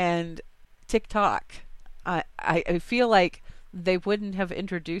 And TikTok, I feel like they wouldn't have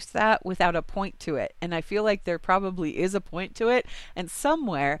introduced that without a point to it. And I feel like there probably is a point to it. And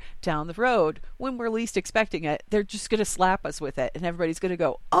somewhere down the road, when we're least expecting it, they're just going to slap us with it. And everybody's going to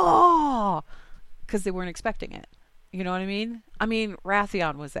go, oh, because they weren't expecting it. You know what I mean? I mean,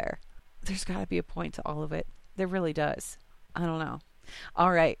 Rathion was there. There's got to be a point to all of it. There really does. I don't know.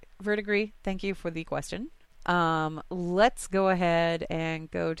 All right. Verdigris, thank you for the question. Let's go ahead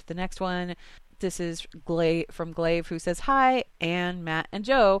and go to the next one. This is from Glaive, who says, hi, Anne, Matt, and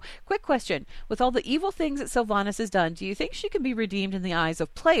Joe. Quick question. With all the evil things that Sylvanas has done, do you think she can be redeemed in the eyes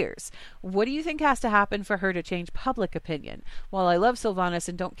of players? What do you think has to happen for her to change public opinion? While I love Sylvanas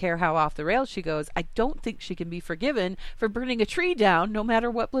and don't care how off the rails she goes, I don't think she can be forgiven for burning a tree down no matter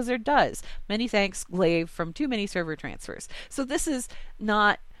what Blizzard does. Many thanks, Glaive, from Too Many Server Transfers. So this is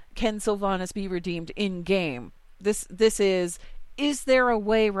not, can Sylvanas be redeemed in-game? This is there a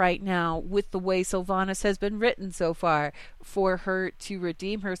way right now, with the way Sylvanas has been written so far, for her to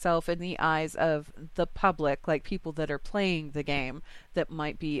redeem herself in the eyes of the public, like people that are playing the game, that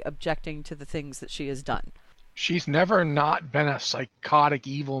might be objecting to the things that she has done? She's never not been a psychotic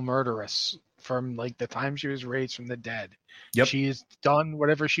evil murderess from like the time she was raised from the dead. Yep. She's done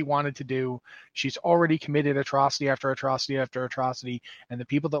whatever she wanted to do. She's already committed atrocity after atrocity after atrocity, and the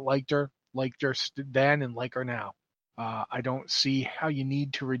people that liked her then and like her now. I don't see how you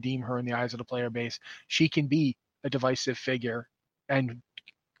need to redeem her in the eyes of the player base. She can be a divisive figure and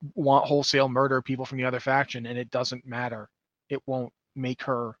want wholesale murder people from the other faction, and it doesn't matter. It won't make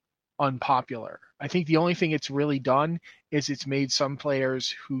her unpopular. I think the only thing it's really done is it's made some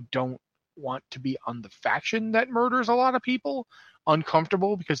players who don't want to be on the faction that murders a lot of people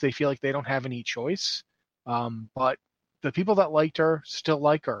uncomfortable because they feel like they don't have any choice. But the people that liked her still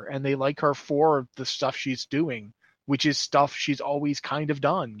like her, and they like her for the stuff she's doing, which is stuff she's always kind of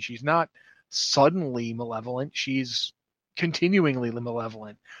done. She's not suddenly malevolent. She's continuingly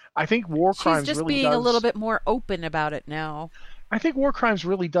malevolent. I think War Crimes She's just really being does, a little bit more open about it now. I think War Crimes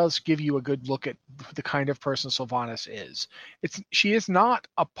really does give you a good look at the kind of person Sylvanas is. She is not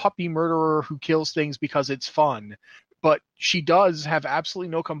a puppy murderer who kills things because it's fun, but she does have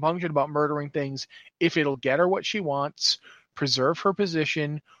absolutely no compunction about murdering things if it'll get her what she wants, preserve her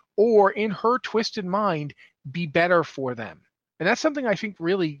position, or in her twisted mind, be better for them. And that's something I think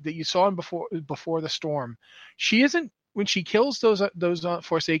really that you saw in before the storm. She isn't, when she kills those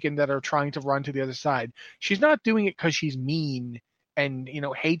Forsaken that are trying to run to the other side, she's not doing it because she's mean and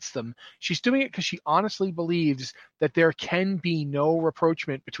hates them. She's doing it because she honestly believes that there can be no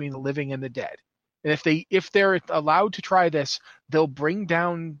rapprochement between the living and the dead. And if they're allowed to try this, they'll bring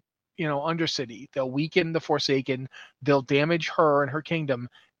down Undercity. They'll weaken the Forsaken. They'll damage her and her kingdom.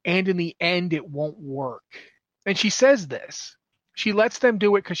 And in the end, it won't work. And she says this. She lets them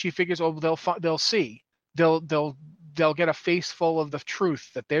do it because she figures, they'll see. They'll get a face full of the truth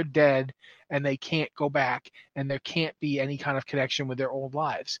that they're dead and they can't go back and there can't be any kind of connection with their old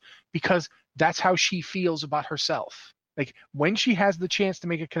lives, because that's how she feels about herself. Like when she has the chance to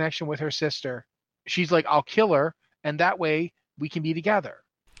make a connection with her sister, she's like, I'll kill her and that way we can be together.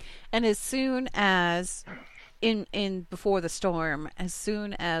 And as soon as in Before the Storm, as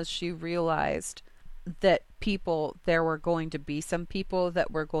soon as she realized that there were going to be some people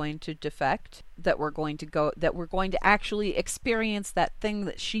that were going to defect, that were going to actually experience that thing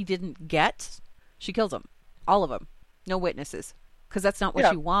that she didn't get, she kills them. All of them. No witnesses. Because that's not what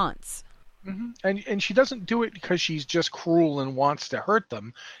she wants. Mm-hmm. And she doesn't do it because she's just cruel and wants to hurt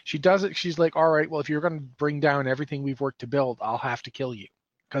them. She does it, she's like, all right, well, if you're going to bring down everything we've worked to build, I'll have to kill you.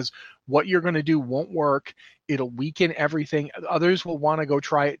 Because what you're going to do won't work. It'll weaken everything. Others will want to go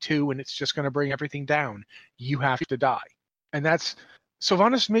try it too, and it's just going to bring everything down. You have to die. And that's...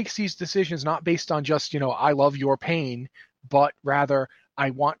 Sylvanas makes these decisions not based on just, I love your pain, but rather, I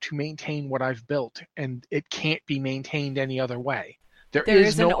want to maintain what I've built, and it can't be maintained any other way. There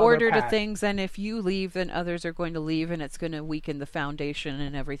is an no order other to things, and if you leave, then others are going to leave, and it's going to weaken the foundation,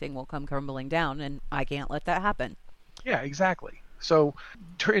 and everything will come crumbling down, and I can't let that happen. Yeah, exactly. So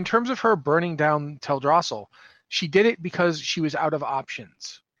in terms of her burning down Teldrassil, she did it because she was out of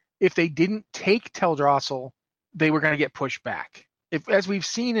options. If they didn't take Teldrassil, they were going to get pushed back. As we've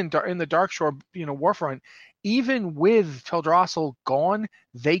seen in the Darkshore, Warfront, even with Teldrassil gone,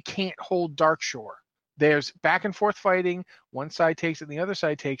 they can't hold Darkshore. There's back and forth fighting. One side takes it, and the other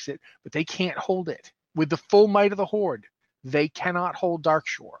side takes it, but they can't hold it. With the full might of the Horde, they cannot hold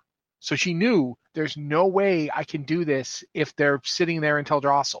Darkshore. So she knew there's no way I can do this if they're sitting there in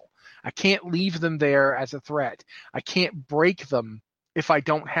Teldrassil. I can't leave them there as a threat. I can't break them if I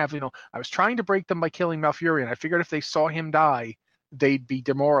don't have, I was trying to break them by killing Malfurion. I figured if they saw him die, they'd be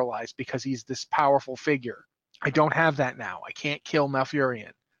demoralized because he's this powerful figure. I don't have that now. I can't kill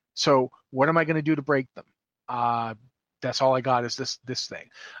Malfurion. So what am I going to do to break them? That's all I got is this thing.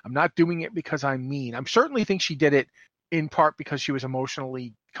 I'm not doing it because I'm mean. I certainly think she did it in part because she was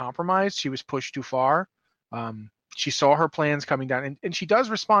emotionally compromised. She was pushed too far. She saw her plans coming down, and she does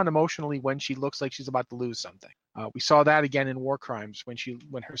respond emotionally when she looks like she's about to lose something. We saw that again in War Crimes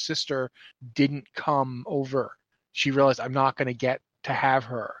when her sister didn't come over. She realized, I'm not going to get to have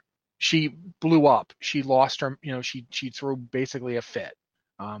her. She blew up. She lost her. She threw basically a fit.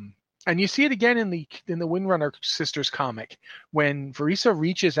 And you see it again in the Windrunner Sisters comic when Verisa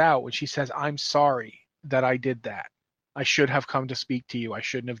reaches out when she says, "I'm sorry that I did that. I should have come to speak to you. I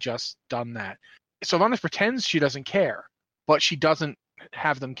shouldn't have just done that." Sylvanas pretends she doesn't care, but she doesn't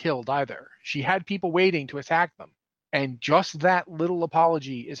have them killed either. She had people waiting to attack them. And just that little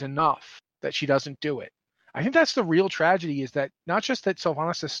apology is enough that she doesn't do it. I think that's the real tragedy, is that not just that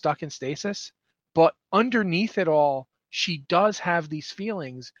Sylvanas is stuck in stasis, but underneath it all, she does have these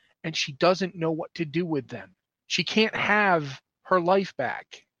feelings and she doesn't know what to do with them. She can't have her life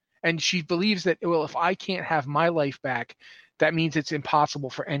back. And she believes that, well, if I can't have my life back, that means it's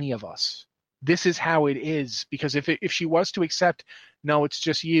impossible for any of us. This is how it is, because if she was to accept, no, it's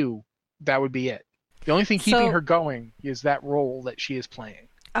just you, that would be it. The only thing keeping her going is that role that she is playing.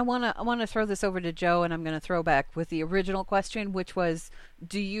 I wanna throw this over to Joe, and I'm going to throw back with the original question, which was,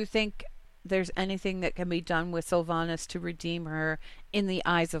 do you think there's anything that can be done with Sylvanas to redeem her in the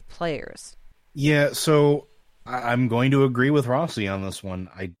eyes of players? Yeah, so I'm going to agree with Rossi on this one.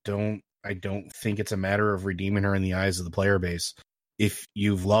 I don't think it's a matter of redeeming her in the eyes of the player base. if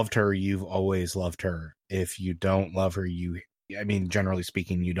you've loved her, you've always loved her. If you don't love her, generally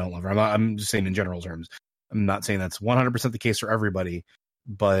speaking, you don't love her. I'm just saying in general terms. I'm not saying that's 100% the case for everybody,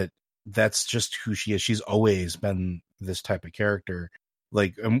 but that's just who she is. She's always been this type of character.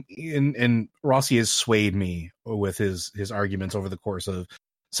 Like, and Rossi has swayed me with his arguments over the course of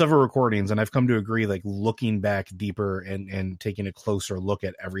several recordings, and I've come to agree, like, looking back deeper and taking a closer look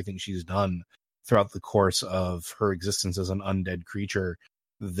at everything she's done throughout the course of her existence as an undead creature,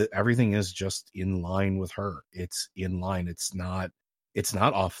 everything is just in line with her. It's in line. It's not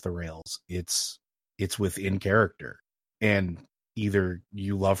off the rails. It's within character, and either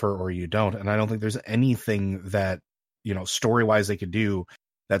you love her or you don't. And I don't think there's anything that, story wise they could do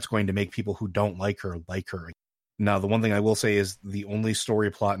that's going to make people who don't like her. Now, the one thing I will say is the only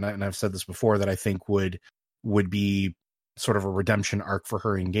story plot, and I've said this before, that I think would be sort of a redemption arc for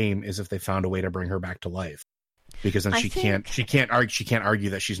her in game is if they found a way to bring her back to life, because then she can't argue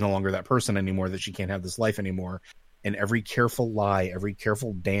that she's no longer that person anymore, that she can't have this life anymore, and every careful lie, every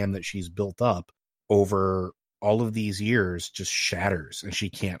careful dam that she's built up over all of these years just shatters, and she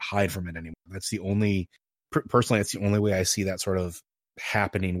can't hide from it anymore. That's the only way I see that sort of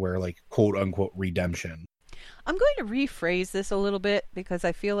happening, where, like, quote unquote redemption. I'm going to rephrase this a little bit because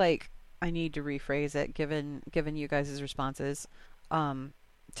I feel like I need to rephrase it given you guys' responses, to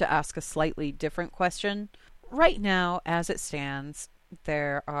ask a slightly different question. Right now, as it stands,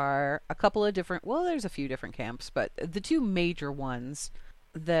 there are there's a few different camps, but the two major ones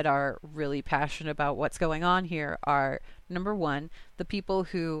that are really passionate about what's going on here are, number one, the people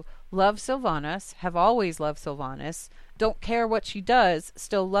who love Sylvanas, have always loved Sylvanas, don't care what she does,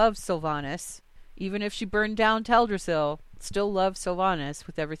 still love Sylvanas, even if she burned down Teldrassil, still love Sylvanas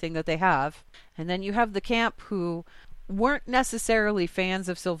with everything that they have. And then you have the camp who weren't necessarily fans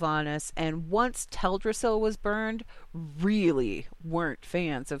of Sylvanas, and once Teldrassil was burned, really weren't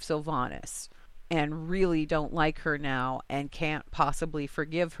fans of Sylvanas, and really don't like her now and can't possibly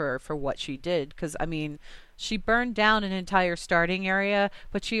forgive her for what she did. Because, she burned down an entire starting area,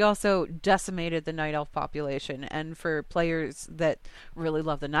 but she also decimated the Night Elf population. And for players that really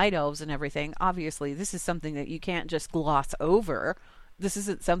love the Night Elves and everything, obviously this is something that you can't just gloss over. This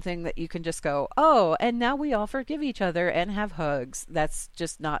isn't something that you can just go, oh, and now we all forgive each other and have hugs. That's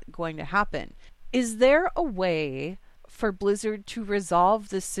just not going to happen. Is there a way for Blizzard to resolve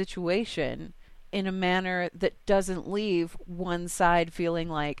this situation in a manner that doesn't leave one side feeling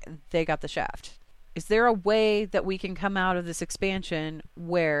like they got the shaft? Is there a way that we can come out of this expansion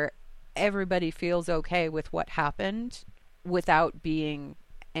where everybody feels okay with what happened without being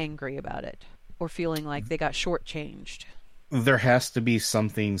angry about it or feeling like they got shortchanged? There has to be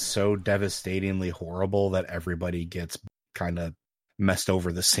something so devastatingly horrible that everybody gets kind of messed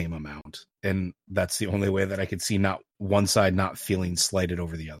over the same amount. And that's the only way that I could see not one side not feeling slighted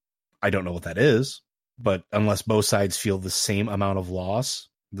over the other. I don't know what that is, but unless both sides feel the same amount of loss,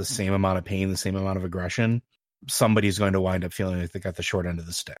 the same amount of pain, the same amount of aggression, somebody's going to wind up feeling like they got the short end of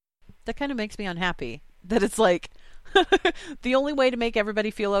the stick. That kind of makes me unhappy. That it's like, the only way to make everybody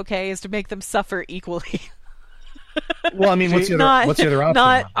feel okay is to make them suffer equally. Well, what's the other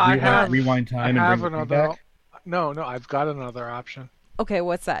option? Rewind time and bring it back? No, I've got another option. Okay,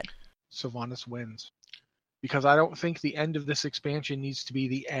 what's that? Sylvanas wins. Because I don't think the end of this expansion needs to be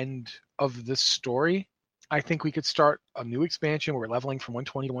the end of this story. I think we could start a new expansion where we're leveling from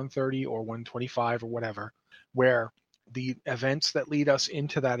 120 to 130 or 125 or whatever, where the events that lead us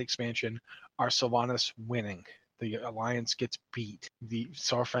into that expansion are Sylvanas winning. The Alliance gets beat. The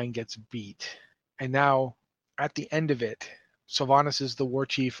Saurfang gets beat. And now, at the end of it, Sylvanas is the war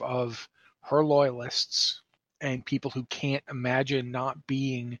chief of her loyalists and people who can't imagine not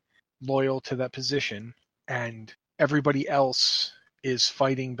being loyal to that position. And everybody else is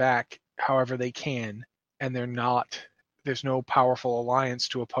fighting back however they can. And there's no powerful alliance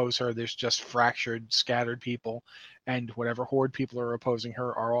to oppose her. There's just fractured, scattered people. And whatever horde people are opposing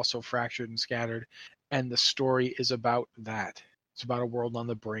her are also fractured and scattered. And the story is about that. It's about a world on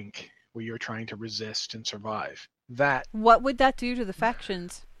the brink where you're trying to resist and survive. What would that do to the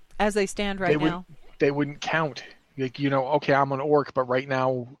factions as they stand now? They wouldn't count. Like, okay, I'm an orc, but right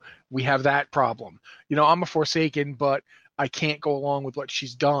now we have that problem. I'm a Forsaken, but I can't go along with what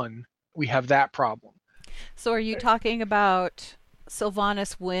she's done. We have that problem. So are you talking about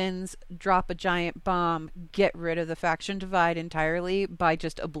Sylvanas wins, drop a giant bomb, get rid of the faction divide entirely by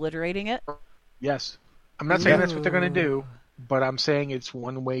just obliterating it? Yes. I'm not saying that's what they're going to do, but I'm saying it's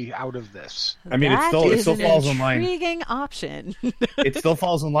one way out of this. It still falls in line. Intriguing option. It still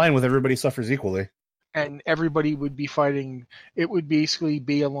falls in line with everybody suffers equally. and everybody would be fighting. It would basically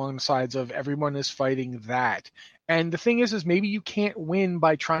be along the sides of everyone is fighting that. And the thing is maybe you can't win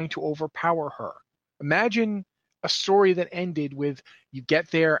by trying to overpower her. Imagine a story that ended with you get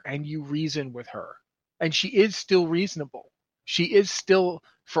there and you reason with her. And she is still reasonable. She is still,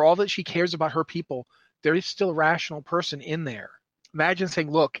 for all that she cares about her people, there is still a rational person in there. Imagine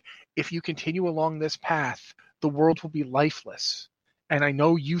saying, look, if you continue along this path, the world will be lifeless. And I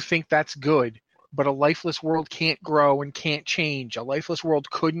know you think that's good, but a lifeless world can't grow and can't change. A lifeless world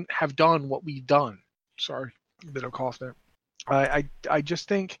couldn't have done what we've done. Sorry, a bit of a cough there. I just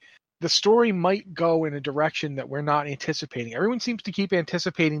think the story might go in a direction that we're not anticipating. Everyone seems to keep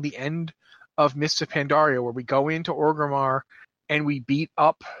anticipating the end of Mists of Pandaria, where we go into Orgrimmar and we beat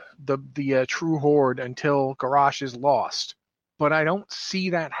up the true horde until Garrosh is lost. But I don't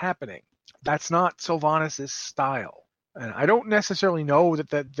see that happening. That's not Sylvanas' style. And I don't necessarily know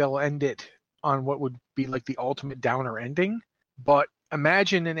that they'll end it on what would be like the ultimate downer ending. But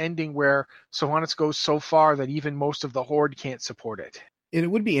imagine an ending where Sylvanas goes so far that even most of the horde can't support it. It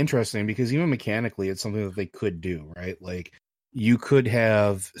would be interesting because even mechanically, it's something that they could do, right? Like, you could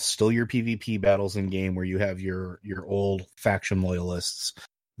have still your PvP battles in game where you have your old faction loyalists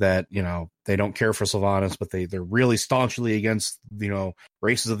that, you know, they don't care for Sylvanas, but they're really staunchly against, you know,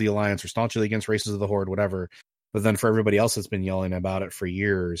 races of the Alliance or staunchly against races of the Horde, whatever. But then for everybody else that's been yelling about it for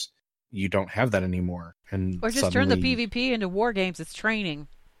years, you don't have that anymore. And or just turn the PvP into war games. It's training.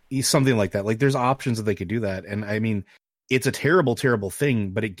 Something like that. Like, there's options that they could do that. And I mean, it's a terrible, terrible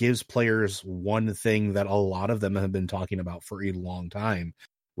thing, but it gives players one thing that a lot of them have been talking about for a long time,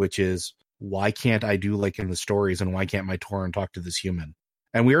 which is, why can't I do like in the stories, and why can't my Tauren talk to this human?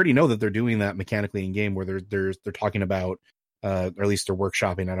 And we already know that they're doing that mechanically in game, where they're talking about, or at least they're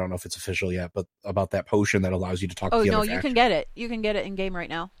workshopping. I don't know if it's official yet, but about that potion that allows you to talk to the other faction. You can get it. You can get it in game right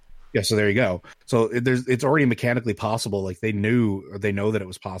now. Yeah, so there you go. So it's already mechanically possible. Like, they know that it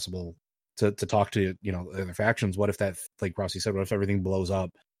was possible to talk to, you know, other factions. What if that, like Rossi said, what if everything blows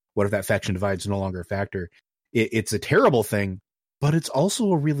up? What if that faction divide is no longer a factor? It's a terrible thing, but it's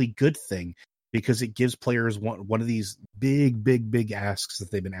also a really good thing, because it gives players one of these big asks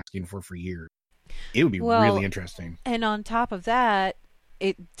that they've been asking for years. It would be really interesting. And on top of that,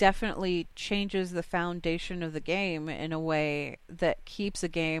 it definitely changes the foundation of the game in a way that keeps a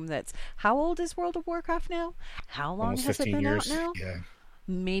game that's... How old is World of Warcraft now? How long has it been out now? Yeah.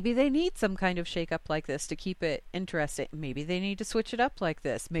 Maybe they need some kind of shake-up like this to keep it interesting. Maybe they need to switch it up like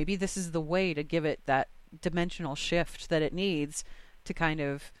this. Maybe this is the way to give it that dimensional shift that it needs to kind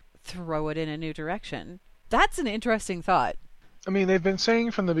of throw it in a new direction. That's an interesting thought. I mean, they've been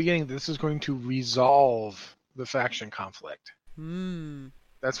saying from the beginning this is going to resolve the faction conflict.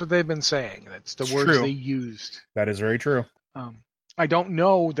 That's what they've been saying. That's the words they used. That is very true. I don't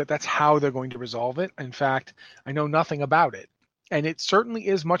know that that's how they're going to resolve it. In fact, I know nothing about it. And it certainly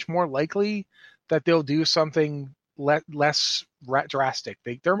is much more likely that they'll do something less drastic.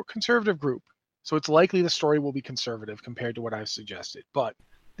 They're a conservative group, so it's likely the story will be conservative compared to what I've suggested. But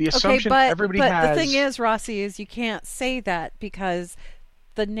the assumption everybody has... But the thing is, Rossi, is you can't say that, because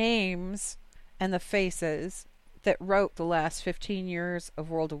the names and the faces that wrote the last 15 years of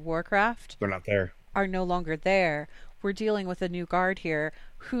World of Warcraft... They're not there. ...are no longer there. We're dealing with a new guard here.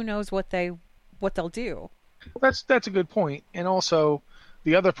 Who knows what they'll do? That's a good point. And also,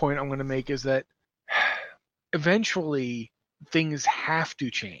 the other point I'm going to make is that eventually things have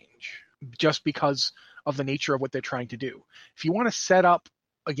to change just because of the nature of what they're trying to do. If you want to set up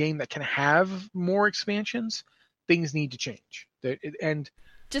a game that can have more expansions, things need to change. And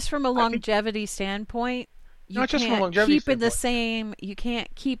just from a longevity standpoint, you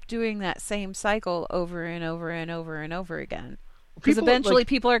can't keep doing that same cycle over and over and over and over again. Because eventually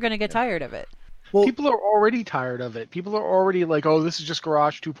people are going to get tired of it. Well, people are already tired of it. People are already like, oh, this is just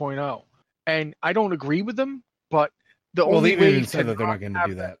Garrosh 2.0. And I don't agree with them, but the only way said that they're not going to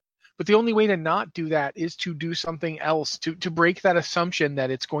do that. But the only way to not do that is to do something else, to break that assumption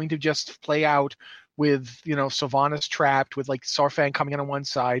that it's going to just play out with, you know, Sylvanas trapped, with like Saurfang coming in on one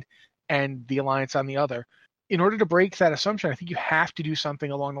side and the Alliance on the other. In order to break that assumption, I think you have to do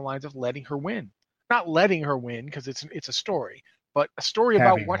something along the lines of letting her win. Not letting her win, because it's a story, but a story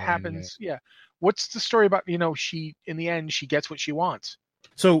about what happens. Yeah. What's the story about, you know, she, in the end, she gets what she wants.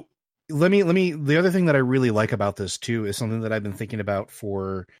 So let me, the other thing that I really like about this too is something that I've been thinking about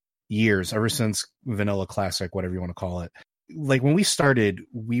for years, ever since Vanilla Classic, whatever you want to call it. Like, when we started,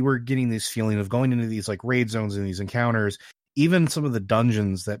 we were getting this feeling of going into these like raid zones and these encounters. Even some of the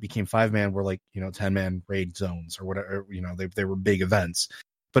dungeons that became 5-man were like, you know, 10-man raid zones or whatever, you know, they were big events,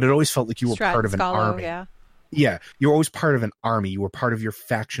 but it always felt like you were part of an army. Yeah, you're always part of an army. You were part of your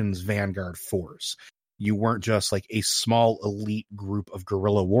faction's vanguard force. You weren't just like a small elite group of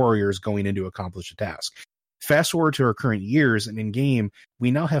guerrilla warriors going in to accomplish a task. Fast forward to our current years, and in game,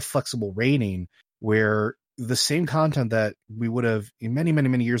 we now have flexible raiding where the same content that we would have many, many,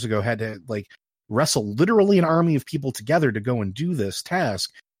 many years ago had to like wrestle literally an army of people together to go and do this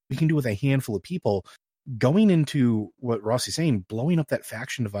task, we can do with a handful of people. Going into what Rossi's saying, blowing up that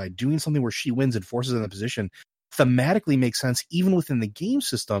faction divide, doing something where she wins and forces in the position, thematically makes sense even within the game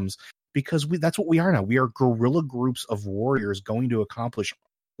systems, because that's what we are now. We are guerrilla groups of warriors going to accomplish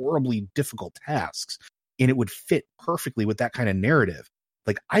horribly difficult tasks, and it would fit perfectly with that kind of narrative.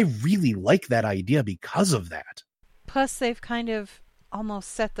 Like, I really like that idea because of that. Plus, they've kind of almost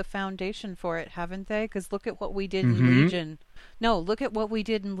set the foundation for it, haven't they? Because look at what we did in Legion. No, look at what we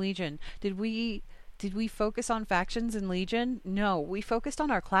did in Legion. Did we focus on factions in Legion? No, we focused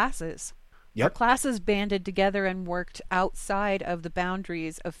on our classes. Yep. Our classes banded together and worked outside of the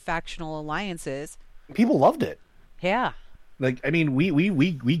boundaries of factional alliances. People loved it. Yeah. Like, I mean,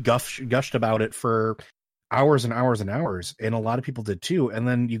 we gushed about it for hours and hours and hours, and a lot of people did too. And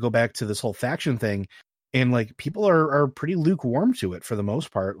then you go back to this whole faction thing, and like people are pretty lukewarm to it for the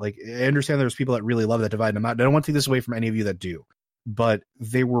most part. Like, I understand there's people that really love that divide. I don't want to take this away from any of you that do, but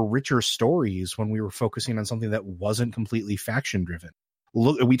they were richer stories when we were focusing on something that wasn't completely faction driven.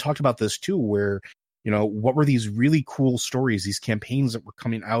 Look, we talked about this too, where, you know, what were these really cool stories, these campaigns that were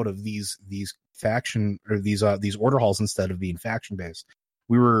coming out of these faction or these order halls instead of being faction based.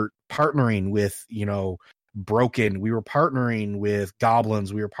 We were partnering with, you know, Broken. We were partnering with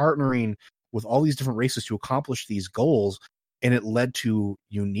goblins. We were partnering with all these different races to accomplish these goals, and it led to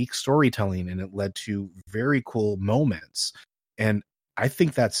unique storytelling, and it led to very cool moments. And I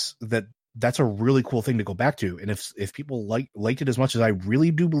think that's a really cool thing to go back to. And if people liked it as much as I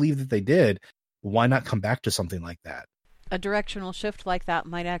really do believe that they did, why not come back to something like that? A directional shift like that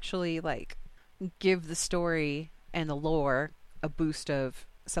might actually like give the story and the lore a boost of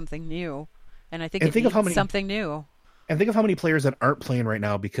something new. And I think it needs something new. And think of how many players that aren't playing right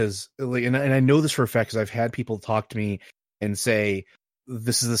now because, and I know this for a fact because I've had people talk to me and say,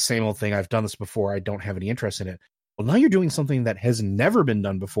 this is the same old thing. I've done this before. I don't have any interest in it. Well, now you're doing something that has never been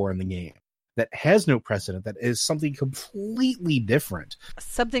done before in the game, that has no precedent, that is something completely different.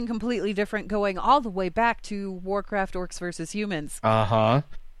 Something completely different going all the way back to Warcraft Orcs versus Humans. Uh-huh.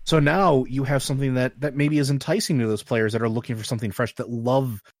 So now you have something that maybe is enticing to those players that are looking for something fresh, that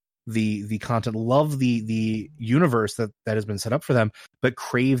love the content, love the universe that has been set up for them, but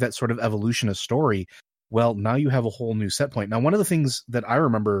crave that sort of evolutionist story. Well, now you have a whole new set point. Now, one of the things that I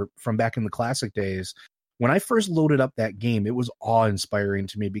remember from back in the classic days, when I first loaded up that game, it was awe-inspiring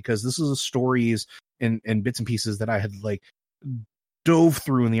to me because this is the stories and bits and pieces that I had like dove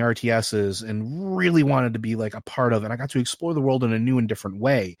through in the RTSs and really wanted to be like a part of, and I got to explore the world in a new and different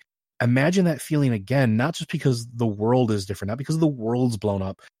way. Imagine that feeling again, not just because the world is different, not because the world's blown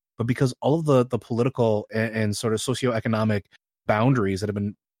up, but because all of the political and sort of socioeconomic boundaries that have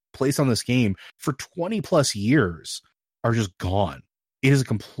been placed on this game for 20 plus years are just gone. It is a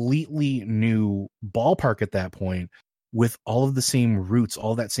completely new ballpark at that point with all of the same roots,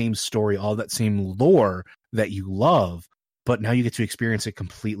 all that same story, all that same lore that you love, but now you get to experience it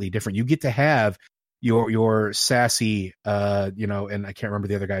completely different. You get to have your sassy, and I can't remember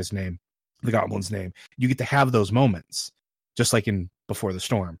the other guy's name, the goblin's name. You get to have those moments, just like in Before the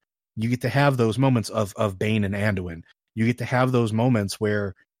Storm. You get to have those moments of Bane and Anduin. You get to have those moments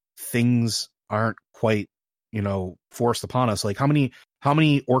where things aren't quite, forced upon us. Like how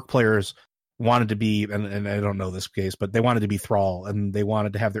many orc players wanted to be, and I don't know this case, but they wanted to be Thrall and they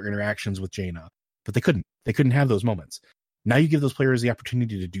wanted to have their interactions with Jaina, but they couldn't have those moments. Now you give those players the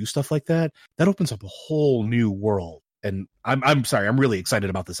opportunity to do stuff like that. That opens up a whole new world. And I'm sorry, I'm really excited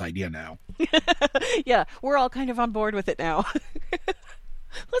about this idea now. Yeah, we're all kind of on board with it now.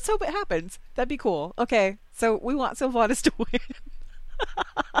 Let's hope it happens. That'd be cool. Okay, so we want Sylvanas to win.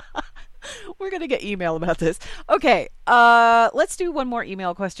 We're going to get email about this. Okay, let's do one more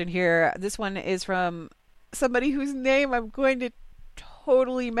email question here. This one is from somebody whose name I'm going to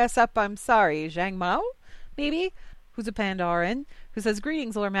totally mess up. I'm sorry. Zhang Mao, maybe? Who's a Pandaran, who says,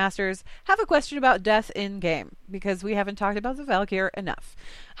 "Greetings, Lore Masters. Have a question about death in game, because we haven't talked about the Valkyr enough.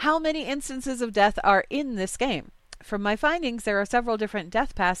 How many instances of death are in this game? From my findings, there are several different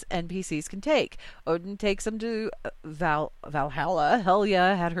death paths NPCs can take. Odin takes them to Valhalla.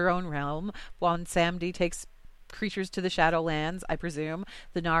 Helya had her own realm. Juan Samdi takes creatures to the Shadowlands, I presume.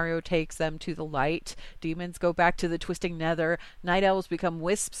 The Nario takes them to the light. Demons go back to the twisting nether. Night elves become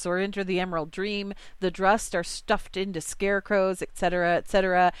wisps or enter the emerald dream. The Drust are stuffed into scarecrows, etc.,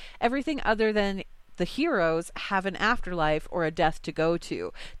 etc. Everything other than the heroes have an afterlife or a death to go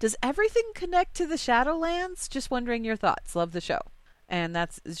to. Does everything connect to the Shadowlands? Just wondering your thoughts. Love the show. And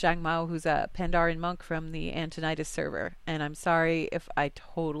that's Zhang Mao, who's a Pandaren monk from the Antonitis server. And I'm sorry if I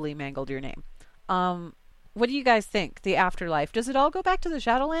totally mangled your name. What do you guys think? The afterlife, does it all go back to the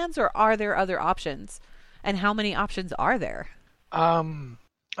Shadowlands, or are there other options? And how many options are there? I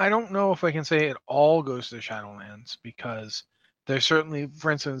don't know if I can say it all goes to the Shadowlands, because there's certainly,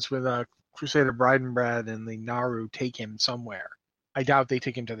 for instance, with Crusader Bridenbrad and the Naru take him somewhere. I doubt they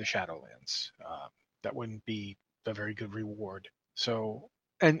take him to the Shadowlands. That wouldn't be a very good reward. So,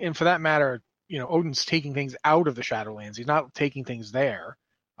 and for that matter, Odin's taking things out of the Shadowlands. He's not taking things there.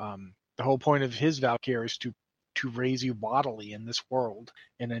 The whole point of his Valkyr is to raise you bodily in this world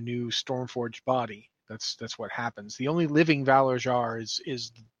in a new Stormforged body. That's what happens. The only living Valarjar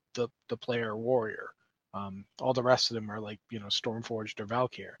is the player warrior. All the rest of them are like Stormforged or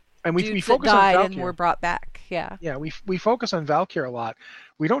Valkyr. And we focus on Valkyr and were brought back. Yeah. Yeah, we focus on Valkyr a lot.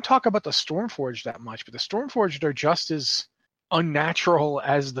 We don't talk about the Stormforged that much, but the Stormforged are just as unnatural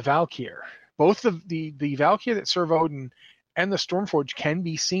as the Valkyr. Both the Valkyr that serve Odin and the Stormforged can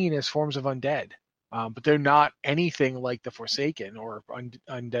be seen as forms of undead, but they're not anything like the Forsaken or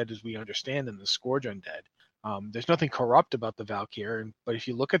undead as we understand them, the Scourge undead. There's nothing corrupt about the Valkyr, but if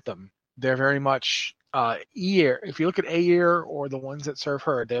you look at them, they're very much Aeir. If you look at Aeir or the ones that serve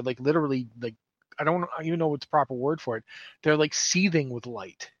her, they're like literally like, I don't even know what's the proper word for it. They're like seething with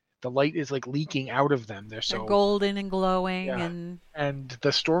light. The light is like leaking out of them. They're golden and glowing, yeah. and the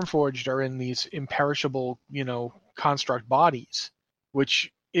Stormforged are in these imperishable, construct bodies,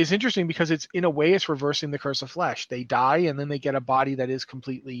 which is interesting because it's in a way it's reversing the curse of flesh. They die and then they get a body that is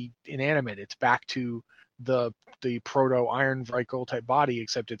completely inanimate. It's back to the proto Iron Vrykul type body,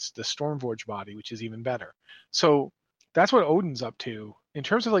 except it's the Stormforged body, which is even better. So that's what Odin's up to. In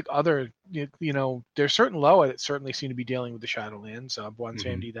terms of like other, there's certain Loa that certainly seem to be dealing with the Shadowlands.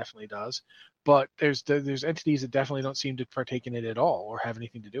 Bwonsamdi definitely does, but there's entities that definitely don't seem to partake in it at all or have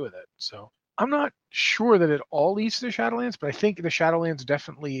anything to do with it. So I'm not sure that it all leads to the Shadowlands, but I think the Shadowlands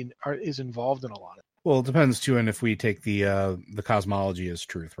definitely is involved in a lot of it. Well, it depends too, and if we take the cosmology as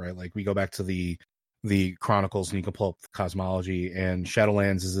truth, right? Like we go back to the Chronicles and you can pull up the cosmology, and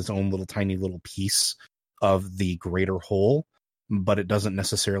Shadowlands is its own little tiny little piece of the greater whole, but it doesn't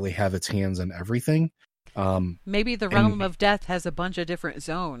necessarily have its hands in everything. Maybe the realm of death has a bunch of different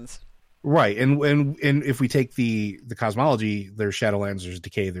zones. Right, and if we take the cosmology, there's Shadowlands, there's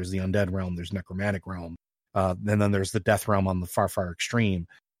Decay, there's the Undead realm, there's Necromantic realm, and then there's the Death realm on the far, far extreme.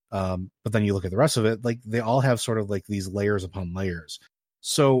 But then you look at the rest of it, like they all have sort of like these layers upon layers.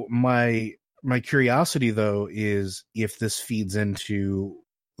 So my curiosity though is if this feeds into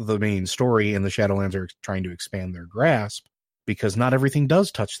the main story and the Shadowlands are trying to expand their grasp, because not everything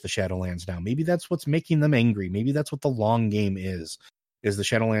does touch the Shadowlands now. Maybe that's what's making them angry. Maybe that's what the long game is the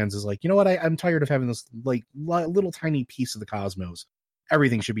Shadowlands is like, you know what, I'm tired of having this like little tiny piece of the cosmos.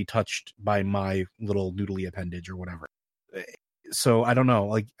 Everything should be touched by my little noodly appendage or whatever. So I don't know,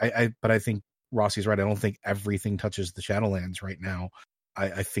 like but I think Rossi's right. I don't think everything touches the Shadowlands right now.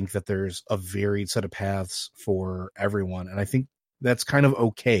 I think that there's a varied set of paths for everyone, and I think that's kind of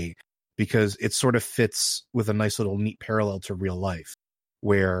okay because it sort of fits with a nice little neat parallel to real life,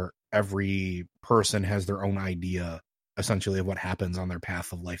 where every person has their own idea essentially of what happens on their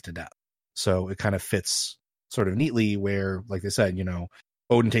path of life to death. So it kind of fits sort of neatly where, like they said,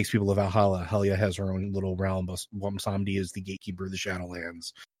 Odin takes people to Valhalla. Helya has her own little realm. Bwonsamdi is the gatekeeper of the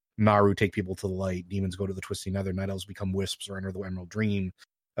Shadowlands. Naru take people to the light. Demons go to the Twisting Nether. Night Elves become wisps or enter the Emerald Dream.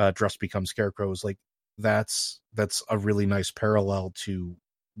 Drust become scarecrows. Like that's a really nice parallel to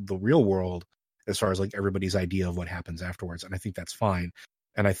the real world as far as like everybody's idea of what happens afterwards. And I think that's fine.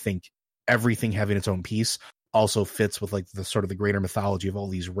 And I think everything having its own piece also fits with like the sort of the greater mythology of all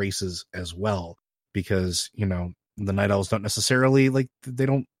these races as well, because the Night Elves don't necessarily like, they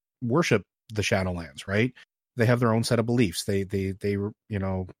don't worship the Shadowlands, right? They have their own set of beliefs. They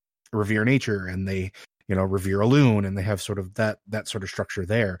revere nature, and they revere Elune, and they have sort of that sort of structure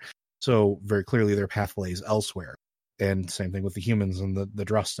there. So very clearly their path lays elsewhere. And same thing with the humans and the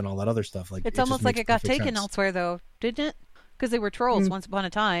Drust and all that other stuff. Like it's almost like it got taken elsewhere though, didn't it? Because they were trolls once upon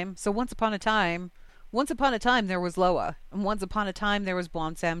a time. So once upon a time there was Loa, and once upon a time there was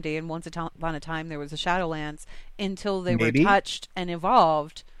Bwonsamdi, and once upon a time there was the Shadowlands, until they were touched and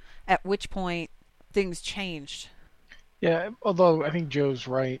evolved, at which point things changed. Yeah, although I think Joe's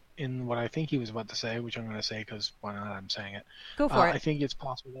right in what I think he was about to say, which I'm going to say because why not? I'm saying it. Go for it. I think it's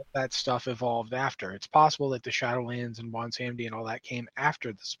possible that stuff evolved after. It's possible that the Shadowlands and Bwonsamdi and all that came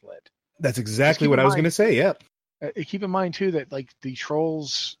after the split. That's exactly what I was going to say, yeah. Keep in mind, too, that like the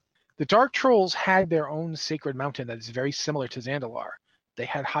The Dark Trolls had their own sacred mountain that is very similar to Zandalar. They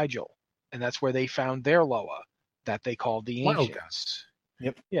had Hyjal, and that's where they found their Loa that they called the Wow. Ancients.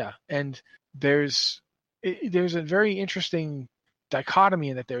 Yep. Yeah, and there's a very interesting dichotomy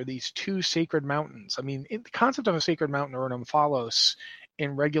in that there are these two sacred mountains. I mean, the concept of a sacred mountain or an Omphalos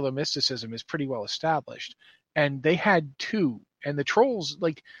in regular mysticism is pretty well established, and they had two. And the trolls,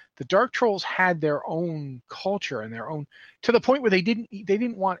 like the Dark Trolls, had their own culture and their own, to the point where they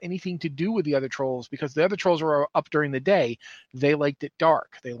didn't want anything to do with the other trolls, because the other trolls were up during the day. They liked it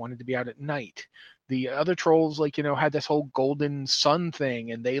dark. They wanted to be out at night. The other trolls, like, had this whole golden sun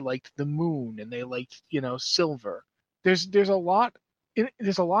thing, and they liked the moon, and they liked, silver. There's a lot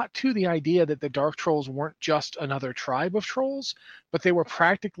to the idea that the Dark Trolls weren't just another tribe of trolls, but they were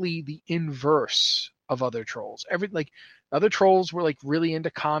practically the inverse of other trolls. Other trolls were like really into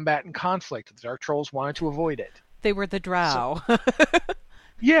combat and conflict. The Dark Trolls wanted to avoid it. They were the drow. So,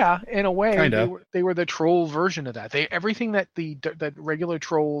 yeah, in a way, Kinda. they were the troll version of that. Everything that that regular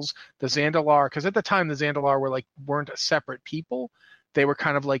trolls, the Zandalar, because at the time the Zandalar weren't a separate people. They were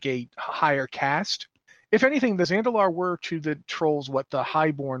kind of like a higher caste. If anything, the Zandalar were to the trolls what the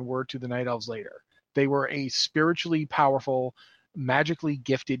Highborn were to the Night Elves later. They were a spiritually powerful, magically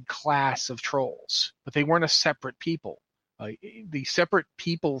gifted class of trolls, but they weren't a separate people. The separate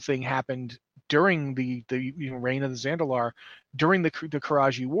people thing happened during the reign of the Zandalar, during the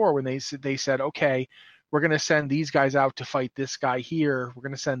Karaji War, when they said, okay, we're going to send these guys out to fight this guy here. We're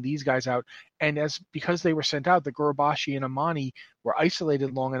going to send these guys out. And because they were sent out, the Gurubashi and Amani were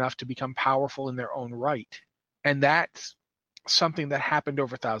isolated long enough to become powerful in their own right. And that's something that happened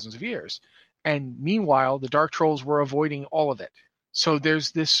over thousands of years. And meanwhile, the Dark Trolls were avoiding all of it. So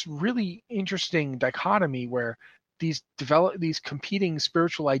there's this really interesting dichotomy where these competing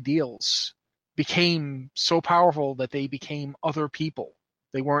spiritual ideals became so powerful that they became other people.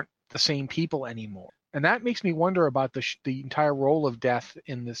 They weren't the same people anymore. And that makes me wonder about the entire role of death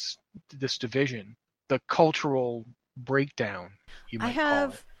in this division, the cultural breakdown, you might call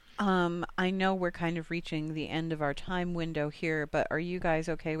it. I know we're kind of reaching the end of our time window here, but are you guys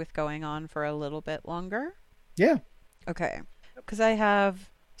okay with going on for a little bit longer? Yeah. Okay. Because I have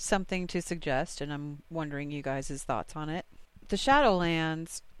something to suggest, and I'm wondering you guys' thoughts on it. The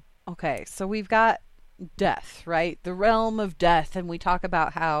Shadowlands, okay, so we've got death, right? The realm of death, and we talk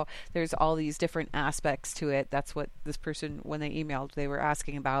about how there's all these different aspects to it. That's what this person, when they emailed, they were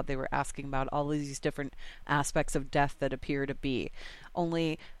asking about. They were asking about all of these different aspects of death that appear to be.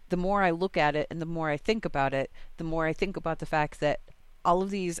 Only the more I look at it and the more I think about it, the more I think about the fact that all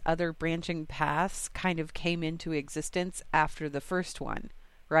of these other branching paths kind of came into existence after the first one,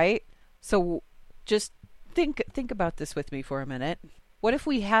 right? So just think about this with me for a minute. What if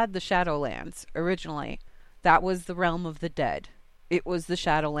we had the Shadowlands originally? That was the realm of the dead. It was the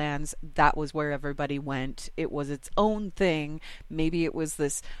Shadowlands. That was where everybody went. It was its own thing. Maybe it was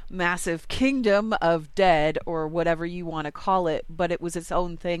this massive kingdom of dead or whatever you want to call it, but it was its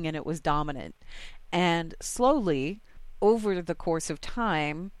own thing and it was dominant. And slowly, over the course of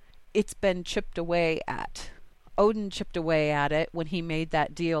time, it's been chipped away at. Odin chipped away at it when he made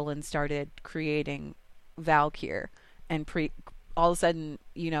that deal and started creating Valkyr. And all of a sudden,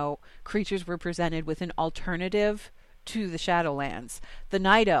 creatures were presented with an alternative to the Shadowlands. The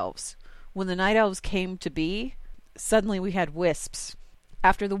Night Elves. When the Night Elves came to be, suddenly we had wisps.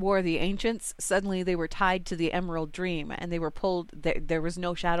 After the War of the Ancients, suddenly they were tied to the Emerald Dream, and they were pulled. There was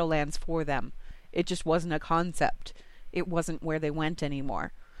no Shadowlands for them. It just wasn't a concept. It wasn't where they went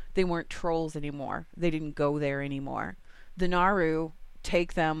anymore. They weren't trolls anymore. They didn't go there anymore. The Naru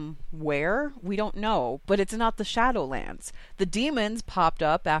take them where? We don't know, but it's not the Shadowlands. The demons popped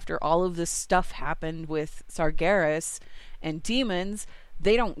up after all of this stuff happened with Sargeras, and demons,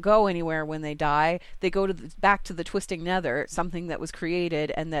 they don't go anywhere when they die. They go back to the Twisting Nether, something that was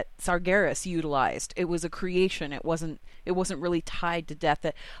created and that Sargeras utilized. It was a creation. It wasn't really tied to death.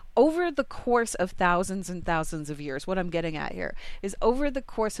 That over the course of thousands and thousands of years, what I'm getting at here is over the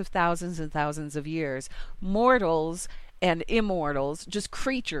course of thousands and thousands of years, mortals and immortals, just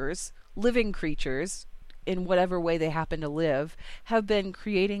creatures, living creatures, in whatever way they happen to live, have been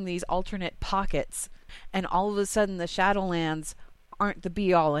creating these alternate pockets. And all of a sudden the Shadowlands aren't the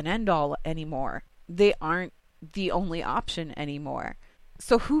be-all and end-all anymore. They aren't the only option anymore.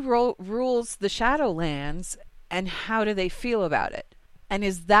 So who rules the Shadowlands, and how do they feel about it? And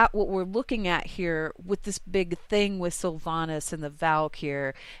is that what we're looking at here with this big thing with Sylvanas and the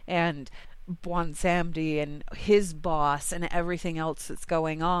Valkyr and Bwonsamdi and his boss and everything else that's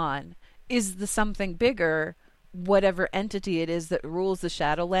going on? Is the something bigger, whatever entity it is that rules the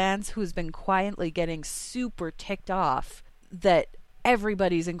Shadowlands, who's been quietly getting super ticked off that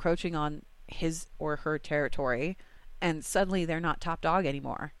everybody's encroaching on his or her territory, and suddenly they're not top dog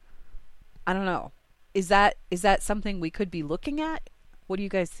anymore. I don't know. Is that something we could be looking at? What do you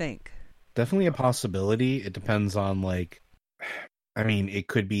guys think? Definitely a possibility. It depends on, like, I mean, it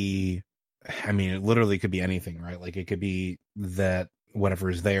could be, I mean, it literally could be anything, right? Like, it could be that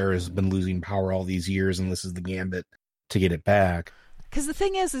whatever's there has been losing power all these years, and this is the gambit to get it back. Because the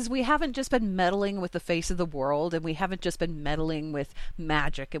thing is we haven't just been meddling with the face of the world, and we haven't just been meddling with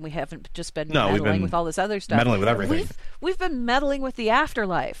magic, and we haven't just been meddling with all this other stuff. Meddling with everything. We've been meddling with the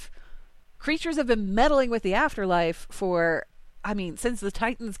afterlife. Creatures have been meddling with the afterlife for, I mean, since the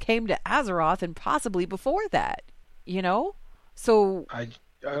Titans came to Azeroth, and possibly before that. You know? So...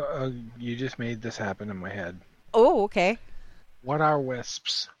 you just made this happen in my head. Oh, okay. What are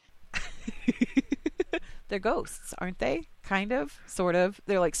wisps? They're ghosts, aren't they? Kind of, sort of.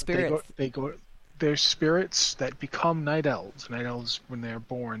 They're like spirits. They're spirits that become night elves. Night elves, when they're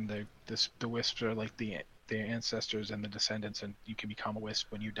born, the wisps are like their ancestors and the descendants, and you can become a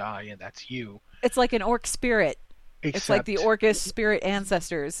wisp when you die, and that's you. It's like an orc spirit. It's like the Orcus spirit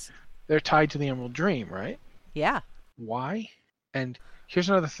ancestors. They're tied to the Emerald Dream, right? Yeah. Why? And here's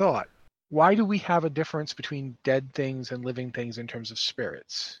another thought. Why do we have a difference between dead things and living things in terms of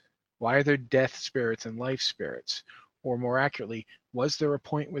spirits? Why are there death spirits and life spirits? Or more accurately, was there a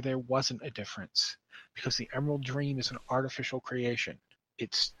point where there wasn't a difference? Because the Emerald Dream is an artificial creation.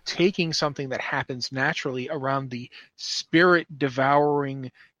 It's taking something that happens naturally around the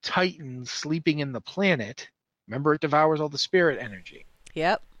spirit-devouring Titan sleeping in the planet. Remember, it devours all the spirit energy.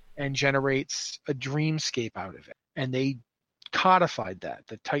 Yep. And generates a dreamscape out of it. And they codified that.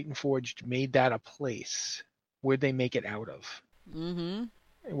 The Titan Forged made that a place. Where'd they make it out of? Mm-hmm.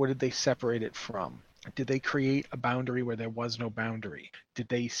 And what did they separate it from? Did they create a boundary where there was no boundary? Did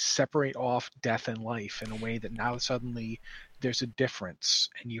they separate off death and life in a way that now suddenly there's a difference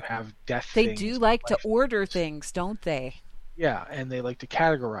and you have death They things do like to life order things. things, don't they? Yeah, and they like to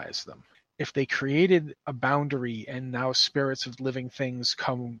categorize them. If they created a boundary and now spirits of living things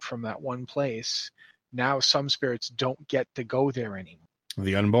come from that one place, now some spirits don't get to go there anymore.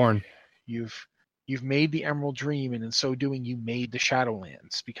 The unborn. You've made the Emerald Dream, and in so doing, you made the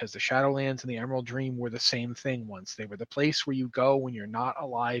Shadowlands, because the Shadowlands and the Emerald Dream were the same thing once. They were the place where you go when you're not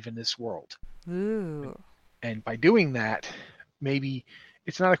alive in this world. Ooh. And by doing that, maybe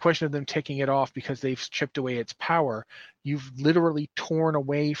it's not a question of them taking it off because they've chipped away its power. You've literally torn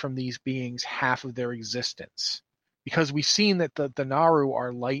away from these beings half of their existence. Because we've seen that the Naru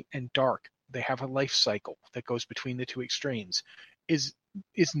are light and dark. They have a life cycle that goes between the two extremes. Is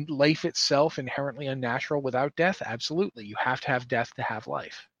life itself inherently unnatural without death? Absolutely. You have to have death to have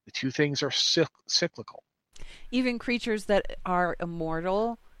life. The two things are cyclical. Even creatures that are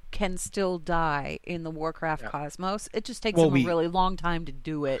immortal can still die in the Warcraft cosmos. It just takes them a really long time to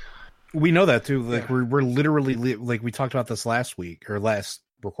do it. We know that too. Like we're literally like we talked about this last week or last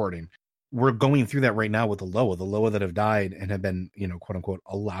recording. We're going through that right now with the Loa that have died and have been, quote unquote,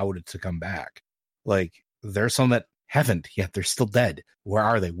 allowed to come back. Like there's some that haven't yet. They're still dead. Where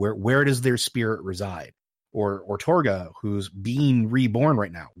are they? Where does their spirit reside? Or Torga, who's being reborn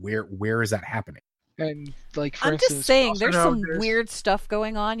right now. Where is that happening? And like, for I'm instance, just saying, there's some weird stuff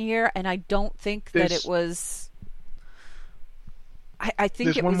going on here, and I don't think that it was. I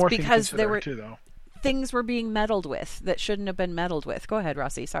think it was because there were things were being meddled with that shouldn't have been meddled with. Go ahead,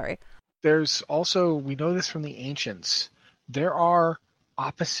 Rossi. Sorry. There's also, we know this from the ancients, there are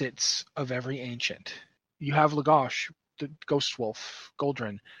opposites of every ancient. You have Lagash, the ghost wolf,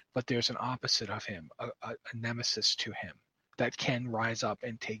 Goldrin, but there's an opposite of him, a nemesis to him that can rise up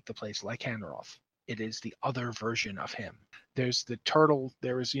and take the place like Lycanroth. It is the other version of him. There's the turtle,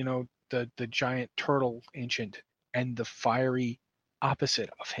 there is, the giant turtle ancient and the fiery opposite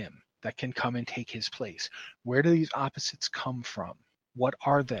of him that can come and take his place. Where do these opposites come from? What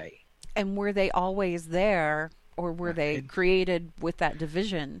are they? And were they always there, or were they created with that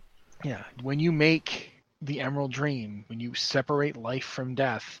division? Yeah. When you make the Emerald Dream, when you separate life from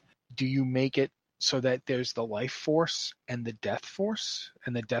death, do you make it so that there's the life force and the death force,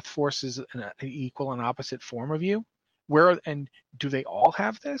 and the death force is an equal and opposite form of you? And do they all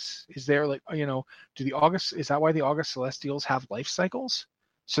have this? Is there is that why the August Celestials have life cycles?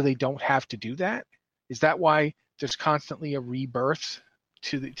 So they don't have to do that? Is that why there's constantly a rebirth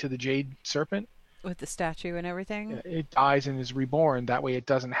to the Jade Serpent? With the statue and everything? It dies and is reborn. That way it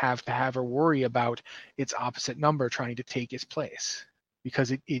doesn't have to have or worry about its opposite number trying to take its place.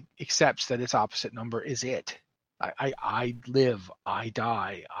 Because it accepts that its opposite number is it. I live, I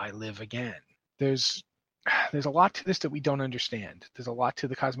die, I live again. There's a lot to this that we don't understand. There's a lot to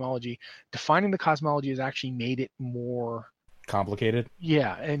the cosmology. Defining the cosmology has actually made it more complicated.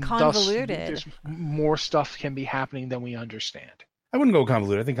 Yeah, and Convoluted. thus there's more stuff can be happening than we understand. I wouldn't go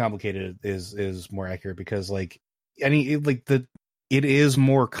convoluted. I think complicated is more accurate because like it is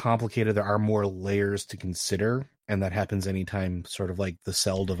more complicated. There are more layers to consider, and that happens anytime sort of like the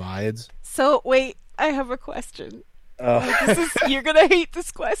cell divides. So wait, I have a question. You're gonna hate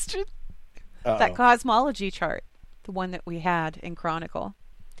this question. That cosmology chart, the one that we had in Chronicle,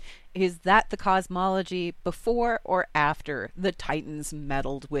 is that the cosmology before or after the Titans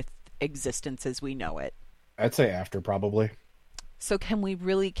meddled with existence as we know it? I'd say after, probably. So can we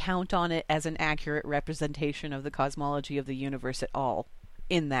really count on it as an accurate representation of the cosmology of the universe at all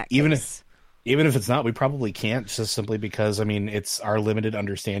in that case? Even if it's not, we probably can't, just simply because, I mean, it's our limited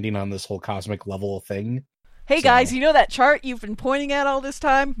understanding on this whole cosmic level thing. Hey guys, you know that chart you've been pointing at all this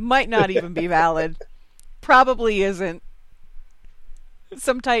time might not even be valid. Probably isn't.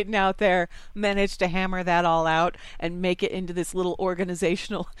 Some Titan out there managed to hammer that all out and make it into this little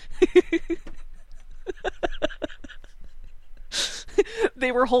organizational...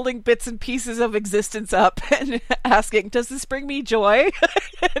 They were holding bits and pieces of existence up and asking, does this bring me joy?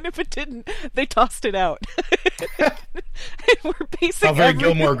 And if it didn't, they tossed it out. And we're basing How very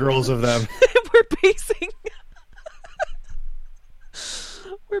Gilmore Girls of them. We're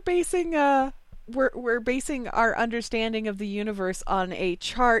basing our understanding of the universe on a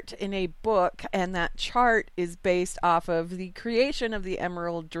chart in a book, and that chart is based off of the creation of the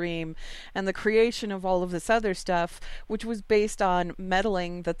Emerald Dream and the creation of all of this other stuff, which was based on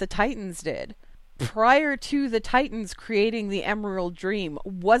meddling that the Titans did. Prior to the Titans creating the Emerald Dream,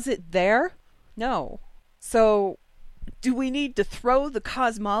 was it there? No. So, do we need to throw the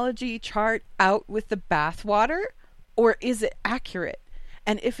cosmology chart out with the bathwater? Or is it accurate?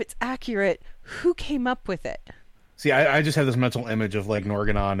 And if it's accurate, who came up with it? See, I just have this mental image of like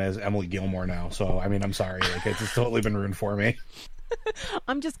Norganon as Emily Gilmore now. So, I mean, I'm sorry. Like, it's totally been ruined for me.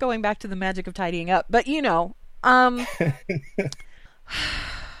 I'm just going back to the magic of tidying up. But, you know,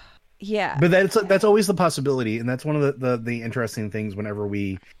 yeah. But that's always the possibility. And that's one of the interesting things whenever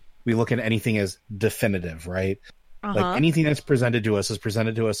we look at anything as definitive, right? Like anything that's presented to us is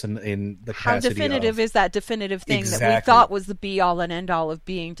presented to us in the capacity. How definitive is that definitive thing that we thought was the be-all and end-all of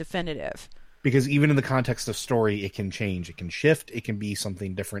being definitive? Because even in the context of story, it can change. It can shift. It can be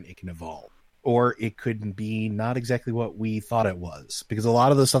something different. It can evolve. Or it could be not exactly what we thought it was. Because a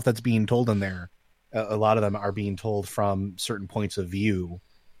lot of the stuff that's being told in there, a lot of them are being told from certain points of view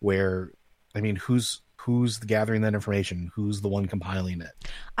where, I mean, who's gathering that information? Who's the one compiling it?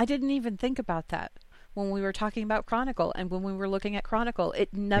 I didn't even think about that when we were talking about Chronicle, and when we were looking at Chronicle,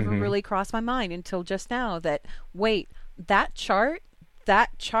 it never really crossed my mind until just now that, wait, that chart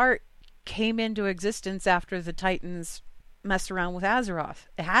came into existence after the Titans messed around with Azeroth.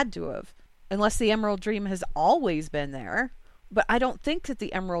 It had to have. Unless the Emerald Dream has always been there. But I don't think that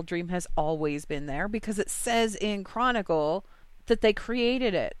the Emerald Dream has always been there, because it says in Chronicle that they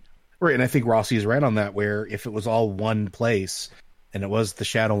created it. Right, and I think Rossi is right on that, where if it was all one place, and it was the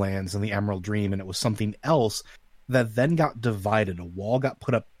Shadowlands and the Emerald Dream, and it was something else that then got divided. A wall got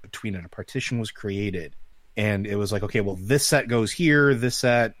put up between it. A partition was created. And it was like, okay, well, this set goes here, this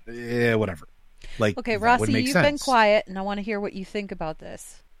set, whatever. Like, okay, Rossi, you've been quiet, and I want to hear what you think about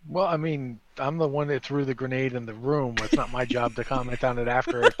this. Well, I mean, I'm the one that threw the grenade in the room. It's not my job to comment on it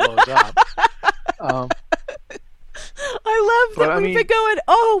after it blows up. I love that we've been going,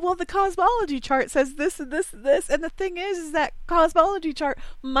 oh, well, the cosmology chart says this and this and this. And the thing is that cosmology chart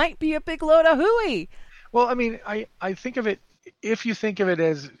might be a big load of hooey. Well, I mean, I think of it, if you think of it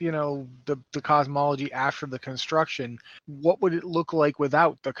as, you know, the cosmology after the construction, what would it look like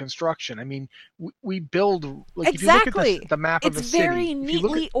without the construction? I mean, we build, like, exactly. If you look at the map of the city. It's very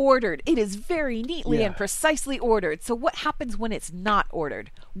neatly ordered. It is very neatly and precisely ordered. So what happens when it's not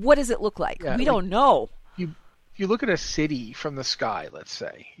ordered? What does it look like? We don't know. If you look at a city from the sky, let's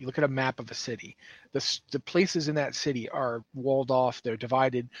say, you look at a map of a city, the places in that city are walled off, they're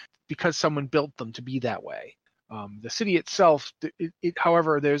divided because someone built them to be that way. The city itself,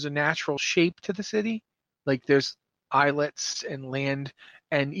 however, there's a natural shape to the city. Like there's islets and land,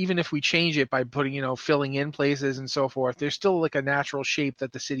 and even if we change it by putting, you know, filling in places and so forth, there's still like a natural shape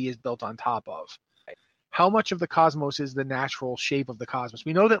that the city is built on top of. How much of the cosmos is the natural shape of the cosmos?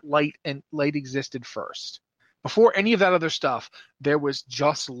 We know that light existed first. Before any of that other stuff, there was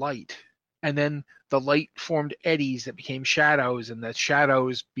just light. And then the light formed eddies that became shadows, and the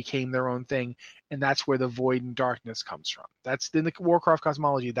shadows became their own thing. And that's where the void and darkness comes from. That's in the Warcraft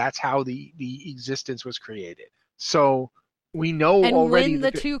cosmology. That's how the existence was created. So we know already. And when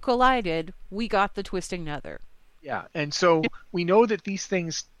the two collided, we got the Twisting Nether. Yeah. And so we know that these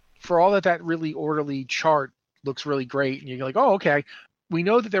things, for all that really orderly chart looks really great, and you're like, oh, okay. We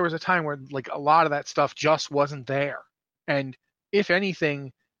know that there was a time where like a lot of that stuff just wasn't there. And if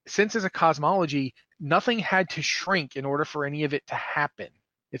anything, since as a cosmology, nothing had to shrink in order for any of it to happen.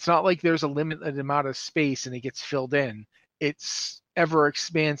 It's not like there's a limited amount of space and it gets filled in. It's ever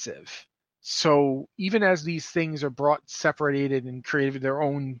expansive. So even as these things are brought separated and created their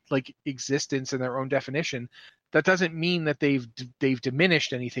own like existence and their own definition, that doesn't mean that they've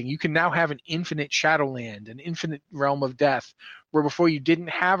diminished anything. You can now have an infinite Shadowland, an infinite realm of death, where before you didn't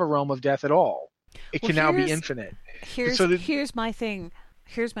have a realm of death at all. It can now be infinite. Here's my thing.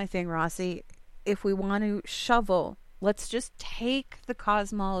 Here's my thing, Rossi. If we want to shovel, let's just take the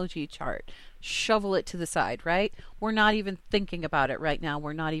cosmology chart, shovel it to the side, right? We're not even thinking about it right now.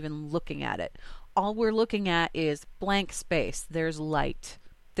 We're not even looking at it. All we're looking at is blank space. There's light.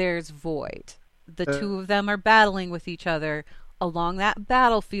 There's void. The two of them are battling with each other. Along that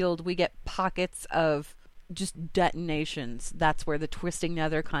battlefield, we get pockets of just detonations. That's where the twisting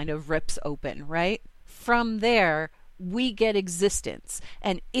nether kind of rips open, right? From there, we get existence.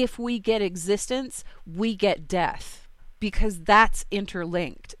 And if we get existence, we get death. Because that's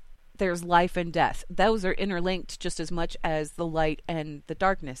interlinked. There's life and death. Those are interlinked just as much as the light and the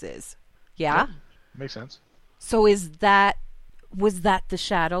darkness is. Yeah? Makes sense. So was that the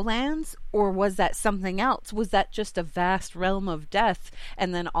Shadowlands, or was that something else? Was that just a vast realm of death,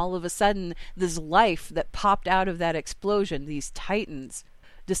 and then all of a sudden this life that popped out of that explosion, these titans,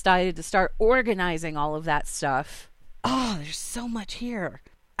 decided to start organizing all of that stuff? Oh, there's so much here.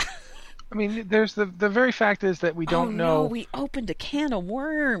 I mean, there's the very fact is that we don't know. No, we opened a can of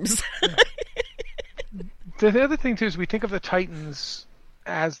worms. The other thing too is we think of the titans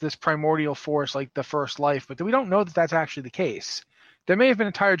as this primordial force, like the first life, but we don't know that that's actually the case. There may have been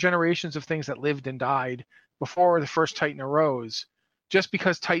entire generations of things that lived and died before the first titan arose, just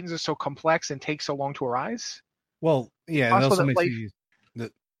because titans are so complex and take so long to arise. Well, yeah, it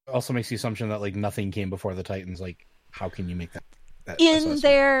also makes the assumption that like nothing came before the titans. Like, how can you make that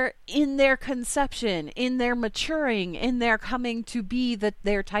in their conception, in their maturing, in their coming to be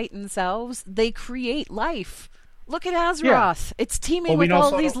their titan selves? They create life. Look at Azeroth. Yeah. It's teeming with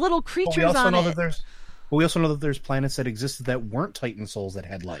all these little creatures on it. We also know that there's planets that existed that weren't Titan souls that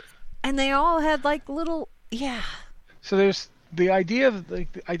had life. And they all had like little, yeah. So there's the idea of,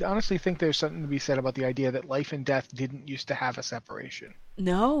 like, I honestly think there's something to be said about the idea that life and death didn't used to have a separation.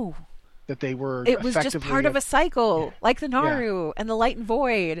 No. That they were It was just part of a cycle, like the Naru and the light and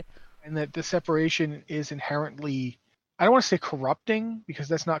void. And that the separation is inherently, I don't want to say corrupting, because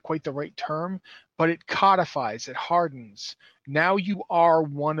that's not quite the right term, but it codifies, it hardens. Now you are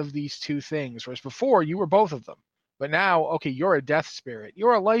one of these two things, whereas before you were both of them. But now, okay, you're a death spirit,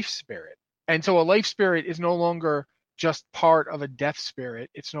 you're a life spirit. And so a life spirit is no longer just part of a death spirit.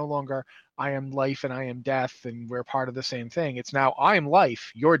 It's no longer I am life and I am death and we're part of the same thing. It's now I am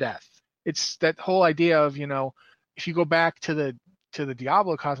life, you're death. It's that whole idea of, if you go back to the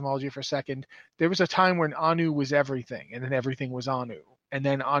Diablo cosmology for a second, there was a time when Anu was everything, and then everything was Anu. And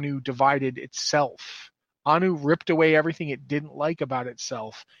then Anu divided itself. Anu ripped away everything it didn't like about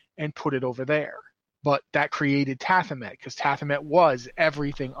itself and put it over there. But that created Tathamet, because Tathamet was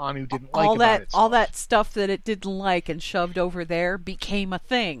everything Anu didn't like about itself. All that stuff that it didn't like and shoved over there became a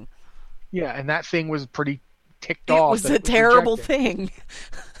thing. Yeah, and that thing was pretty ticked off. It was a terrible thing.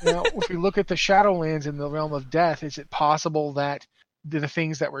 Now, if we look at the Shadowlands in the realm of death, is it possible that the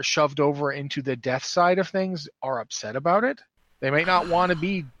things that were shoved over into the death side of things are upset about it? They might not want to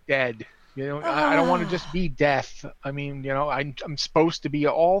be dead. I don't want to just be death. I mean, I'm supposed to be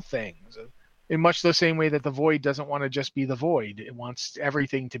all things. In much the same way that the void doesn't want to just be the void. It wants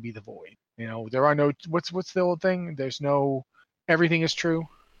everything to be the void. There are no, what's the old thing? There's no, everything is true.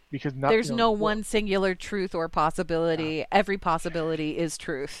 Because there's no one singular truth or possibility. Every possibility is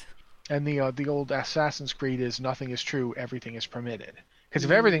truth. And the old Assassin's Creed is nothing is true, everything is permitted. Because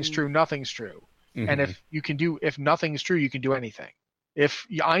if everything's true, nothing's true. Mm-hmm. And if nothing is true, you can do anything. If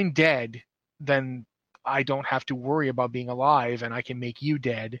I'm dead, then I don't have to worry about being alive, and I can make you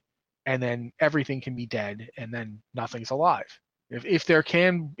dead, and then everything can be dead, and then nothing's alive. If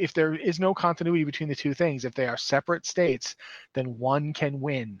there is no continuity between the two things, if they are separate states, then one can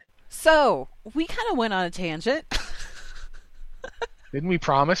win. So we kind of went on a tangent. Didn't we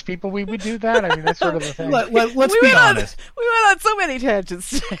promise people we would do that? I mean, that's sort of a thing. Let's be honest. We went on so many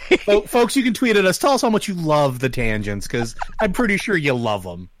tangents today. Folks, you can tweet at us. Tell us how much you love the tangents, because I'm pretty sure you love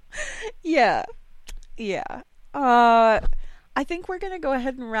them. Yeah. I think we're going to go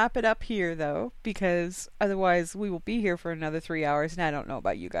ahead and wrap it up here, though, because otherwise we will be here for another 3 hours, and I don't know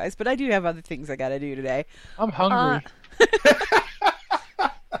about you guys, but I do have other things I got to do today. I'm hungry.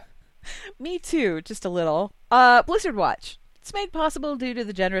 Me too, just a little. Blizzard Watch. It's made possible due to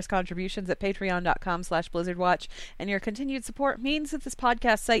the generous contributions at patreon.com/blizzardwatch, and your continued support means that this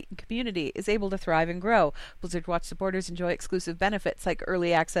podcast site and community is able to thrive and grow. Blizzard Watch supporters enjoy exclusive benefits like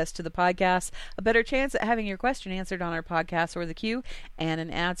early access to the podcast, a better chance at having your question answered on our podcast or the queue, and an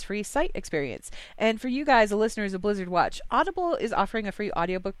ads-free site experience. And for you guys, the listeners of Blizzard Watch, Audible is offering a free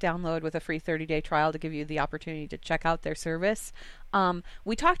audiobook download with a free 30-day trial to give you the opportunity to check out their service.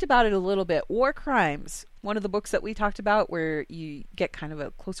 We talked about it a little bit. War Crimes, one of the books that we talked about where you get kind of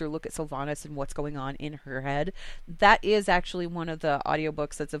a closer look at Sylvanas and what's going on in her head. That is actually one of the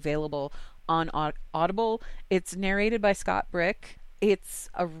audiobooks that's available on Audible. It's narrated by Scott Brick. It's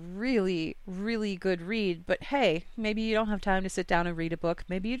a really, really good read, but hey, maybe you don't have time to sit down and read a book.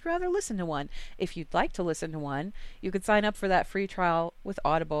 Maybe you'd rather listen to one. If you'd like to listen to one, you could sign up for that free trial with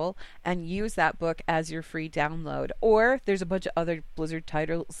Audible and use that book as your free download. Or there's a bunch of other Blizzard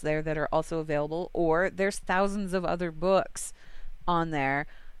titles there that are also available, or there's thousands of other books on there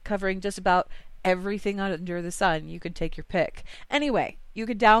covering just about everything under the sun. You could take your pick. Anyway, you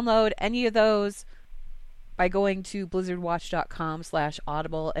could download any of those by going to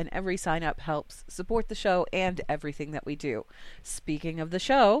blizzardwatch.com/audible, and every sign up helps support the show and everything that we do. Speaking of the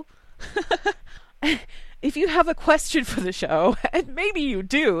show, if you have a question for the show, and maybe you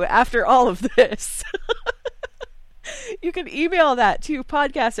do after all of this, you can email that to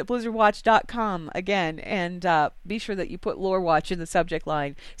podcast@blizzardwatch.com again, and be sure that you put Lore Watch in the subject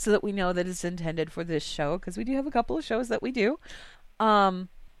line so that we know that it's intended for this show, because we do have a couple of shows that we do.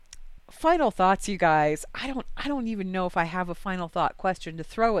 Final thoughts, you guys. I don't even know if I have a final thought question to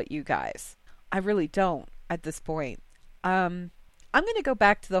throw at you guys. I really don't at this point. I'm going to go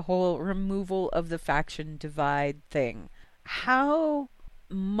back to the whole removal of the faction divide thing. How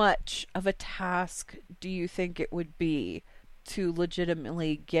much of a task do you think it would be to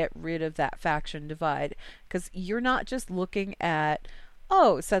legitimately get rid of that faction divide? Because you're not just looking at,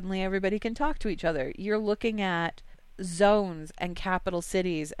 oh, suddenly everybody can talk to each other. You're looking at zones and capital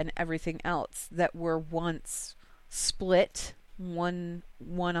cities and everything else that were once split one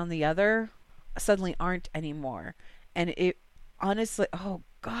on the other suddenly aren't anymore. And it honestly, oh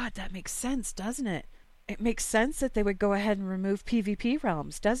god, that makes sense, doesn't it? It makes sense that they would go ahead and remove PvP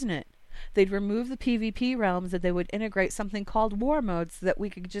realms, doesn't it? They'd remove the PvP realms and they would integrate something called war mode so that we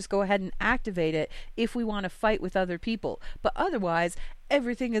could just go ahead and activate it if we want to fight with other people. But otherwise,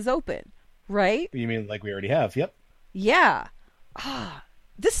 everything is open, right? You mean like we already have? Yep. Yeah.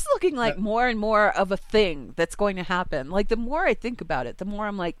 This is looking like more and more of a thing that's going to happen. Like, the more I think about it, the more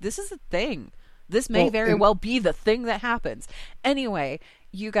I'm like, this is a thing. This may very well be the thing that happens. Anyway,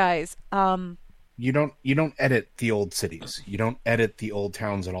 you guys, you don't edit the old cities. You don't edit the old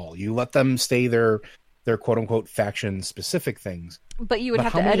towns at all. You let them stay their quote unquote faction specific things. But you would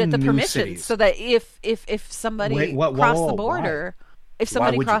have to edit the permissions cities? So that if somebody crossed the border, if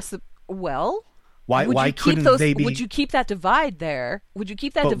somebody crossed the Why couldn't they be? Would you keep that divide there? Would you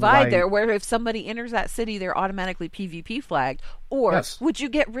keep that divide there where if somebody enters that city, they're automatically PvP flagged? Or would you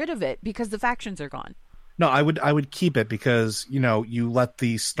get rid of it because the factions are gone? No, I would keep it because, you let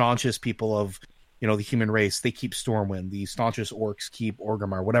the staunchest people of, the human race, they keep Stormwind. The staunchest orcs keep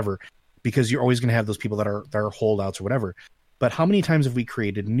Orgrimmar, whatever, because you're always going to have those people that are holdouts or whatever. But how many times have we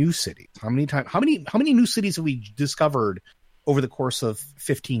created new cities? How many new cities have we discovered over the course of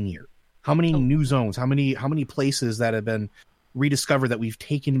 15 years? How many new zones? How many places that have been rediscovered that we've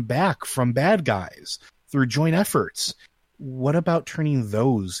taken back from bad guys through joint efforts? What about turning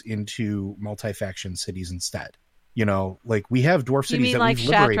those into multi-faction cities instead? Like we have dwarf cities that we've liberated. You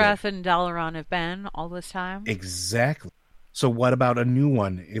mean like Shatrath and Dalaran have been all this time? Exactly. So what about a new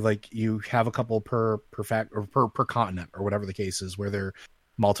one? Like you have a couple per continent or whatever the case is where they're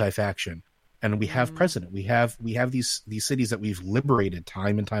multi-faction. And we have precedent. We have these cities that we've liberated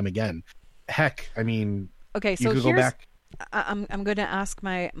time and time again. Heck, I mean, okay. So go back. I'm going to ask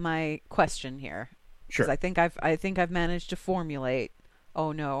my question here. Sure. Because I think I've managed to formulate.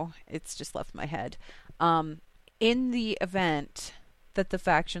 Oh no, it's just left my head. In the event that the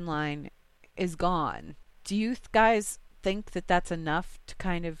faction line is gone, do you guys think that that's enough to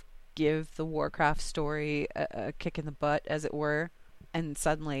kind of give the Warcraft story a kick in the butt, as it were, and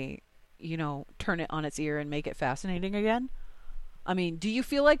suddenly, turn it on its ear and make it fascinating again? I mean, do you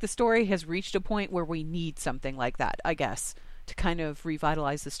feel like the story has reached a point where we need something like that, I guess, to kind of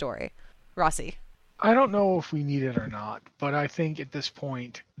revitalize the story? Rossi? I don't know if we need it or not, but I think at this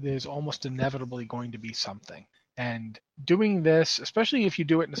point, there's almost inevitably going to be something. And doing this, especially if you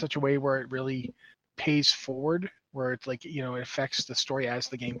do it in such a way where it really pays forward, where it's like, it affects the story as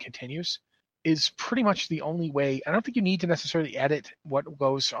the game continues, is pretty much the only way. I don't think you need to necessarily edit what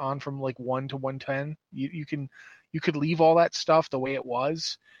goes on from like 1 to 110. You could leave all that stuff the way it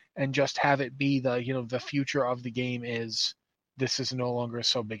was and just have it be the future of the game is this is no longer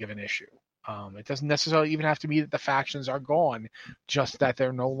so big of an issue. It doesn't necessarily even have to be that the factions are gone, just that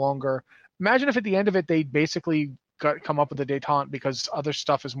they're no longer. Imagine if at the end of it they basically come up with a détente because other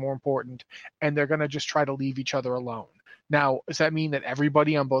stuff is more important, and they're going to just try to leave each other alone. Now, does that mean that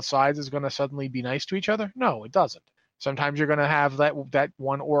everybody on both sides is going to suddenly be nice to each other? No, it doesn't. Sometimes you're going to have that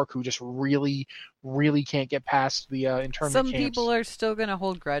one orc who just really, really can't get past the internment Some camps. people are still going to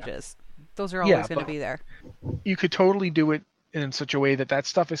hold grudges. Those are always going to be there. You could totally do it in such a way that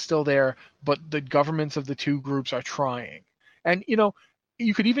stuff is still there, but the governments of the two groups are trying. And,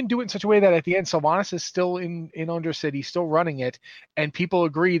 you could even do it in such a way that at the end, Sylvanas is still in Undercity, still running it, and people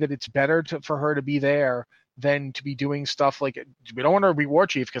agree that it's better for her to be there than to be doing stuff like, we don't want her to be war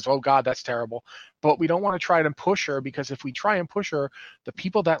chief because, oh God, that's terrible. But we don't want to try to push her, because if we try and push her, the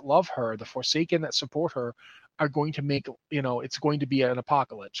people that love her, the Forsaken that support her, are going to make, it's going to be an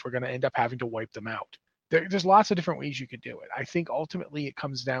apocalypse. We're going to end up having to wipe them out. There's lots of different ways you could do it. I think ultimately it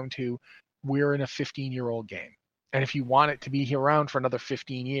comes down to, we're in a 15-year-old game. And if you want it to be around for another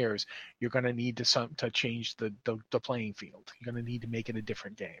 15 years, you're going to need to change the playing field. You're going to need to make it a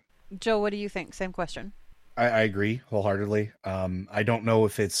different game. Joe, what do you think? Same question. I agree wholeheartedly. I don't know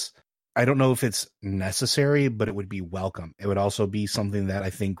if it's necessary, but it would be welcome. It would also be something that I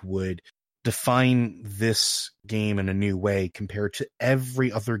think would define this game in a new way compared to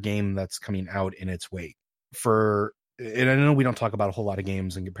every other game that's coming out in its wake. And I know we don't talk about a whole lot of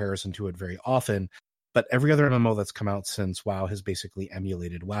games in comparison to it very often, but every other MMO that's come out since WoW has basically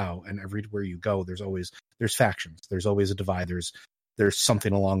emulated WoW, and everywhere you go, there's factions. There's always a divide. There's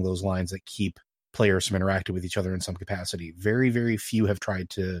something along those lines that keep players from interacting with each other in some capacity. Very, very few have tried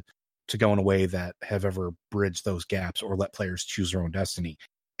to go in a way that have ever bridged those gaps or let players choose their own destiny.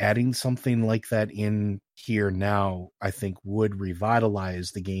 Adding something like that in here now, I think, would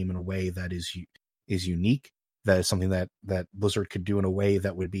revitalize the game in a way that is unique. That is something that Blizzard could do in a way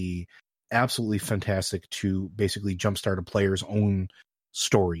that would be absolutely fantastic to basically jumpstart a player's own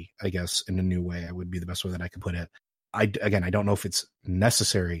story, I guess, in a new way. It would be the best way that I could put it. I don't know if it's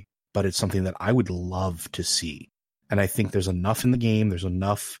necessary, but it's something that I would love to see. And I think there's enough in the game. There's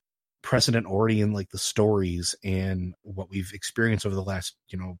enough precedent already in like the stories and what we've experienced over the last,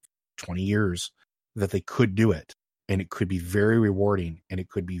 20 years that they could do it. And it could be very rewarding and it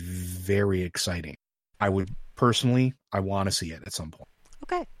could be very exciting. I want to see it at some point.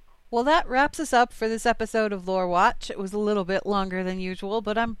 Okay. Well, that wraps us up for this episode of Lore Watch. It was a little bit longer than usual,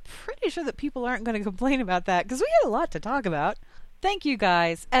 but I'm pretty sure that people aren't going to complain about that because we had a lot to talk about. Thank you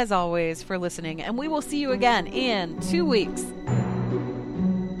guys, as always, for listening, and we will see you again in 2 weeks.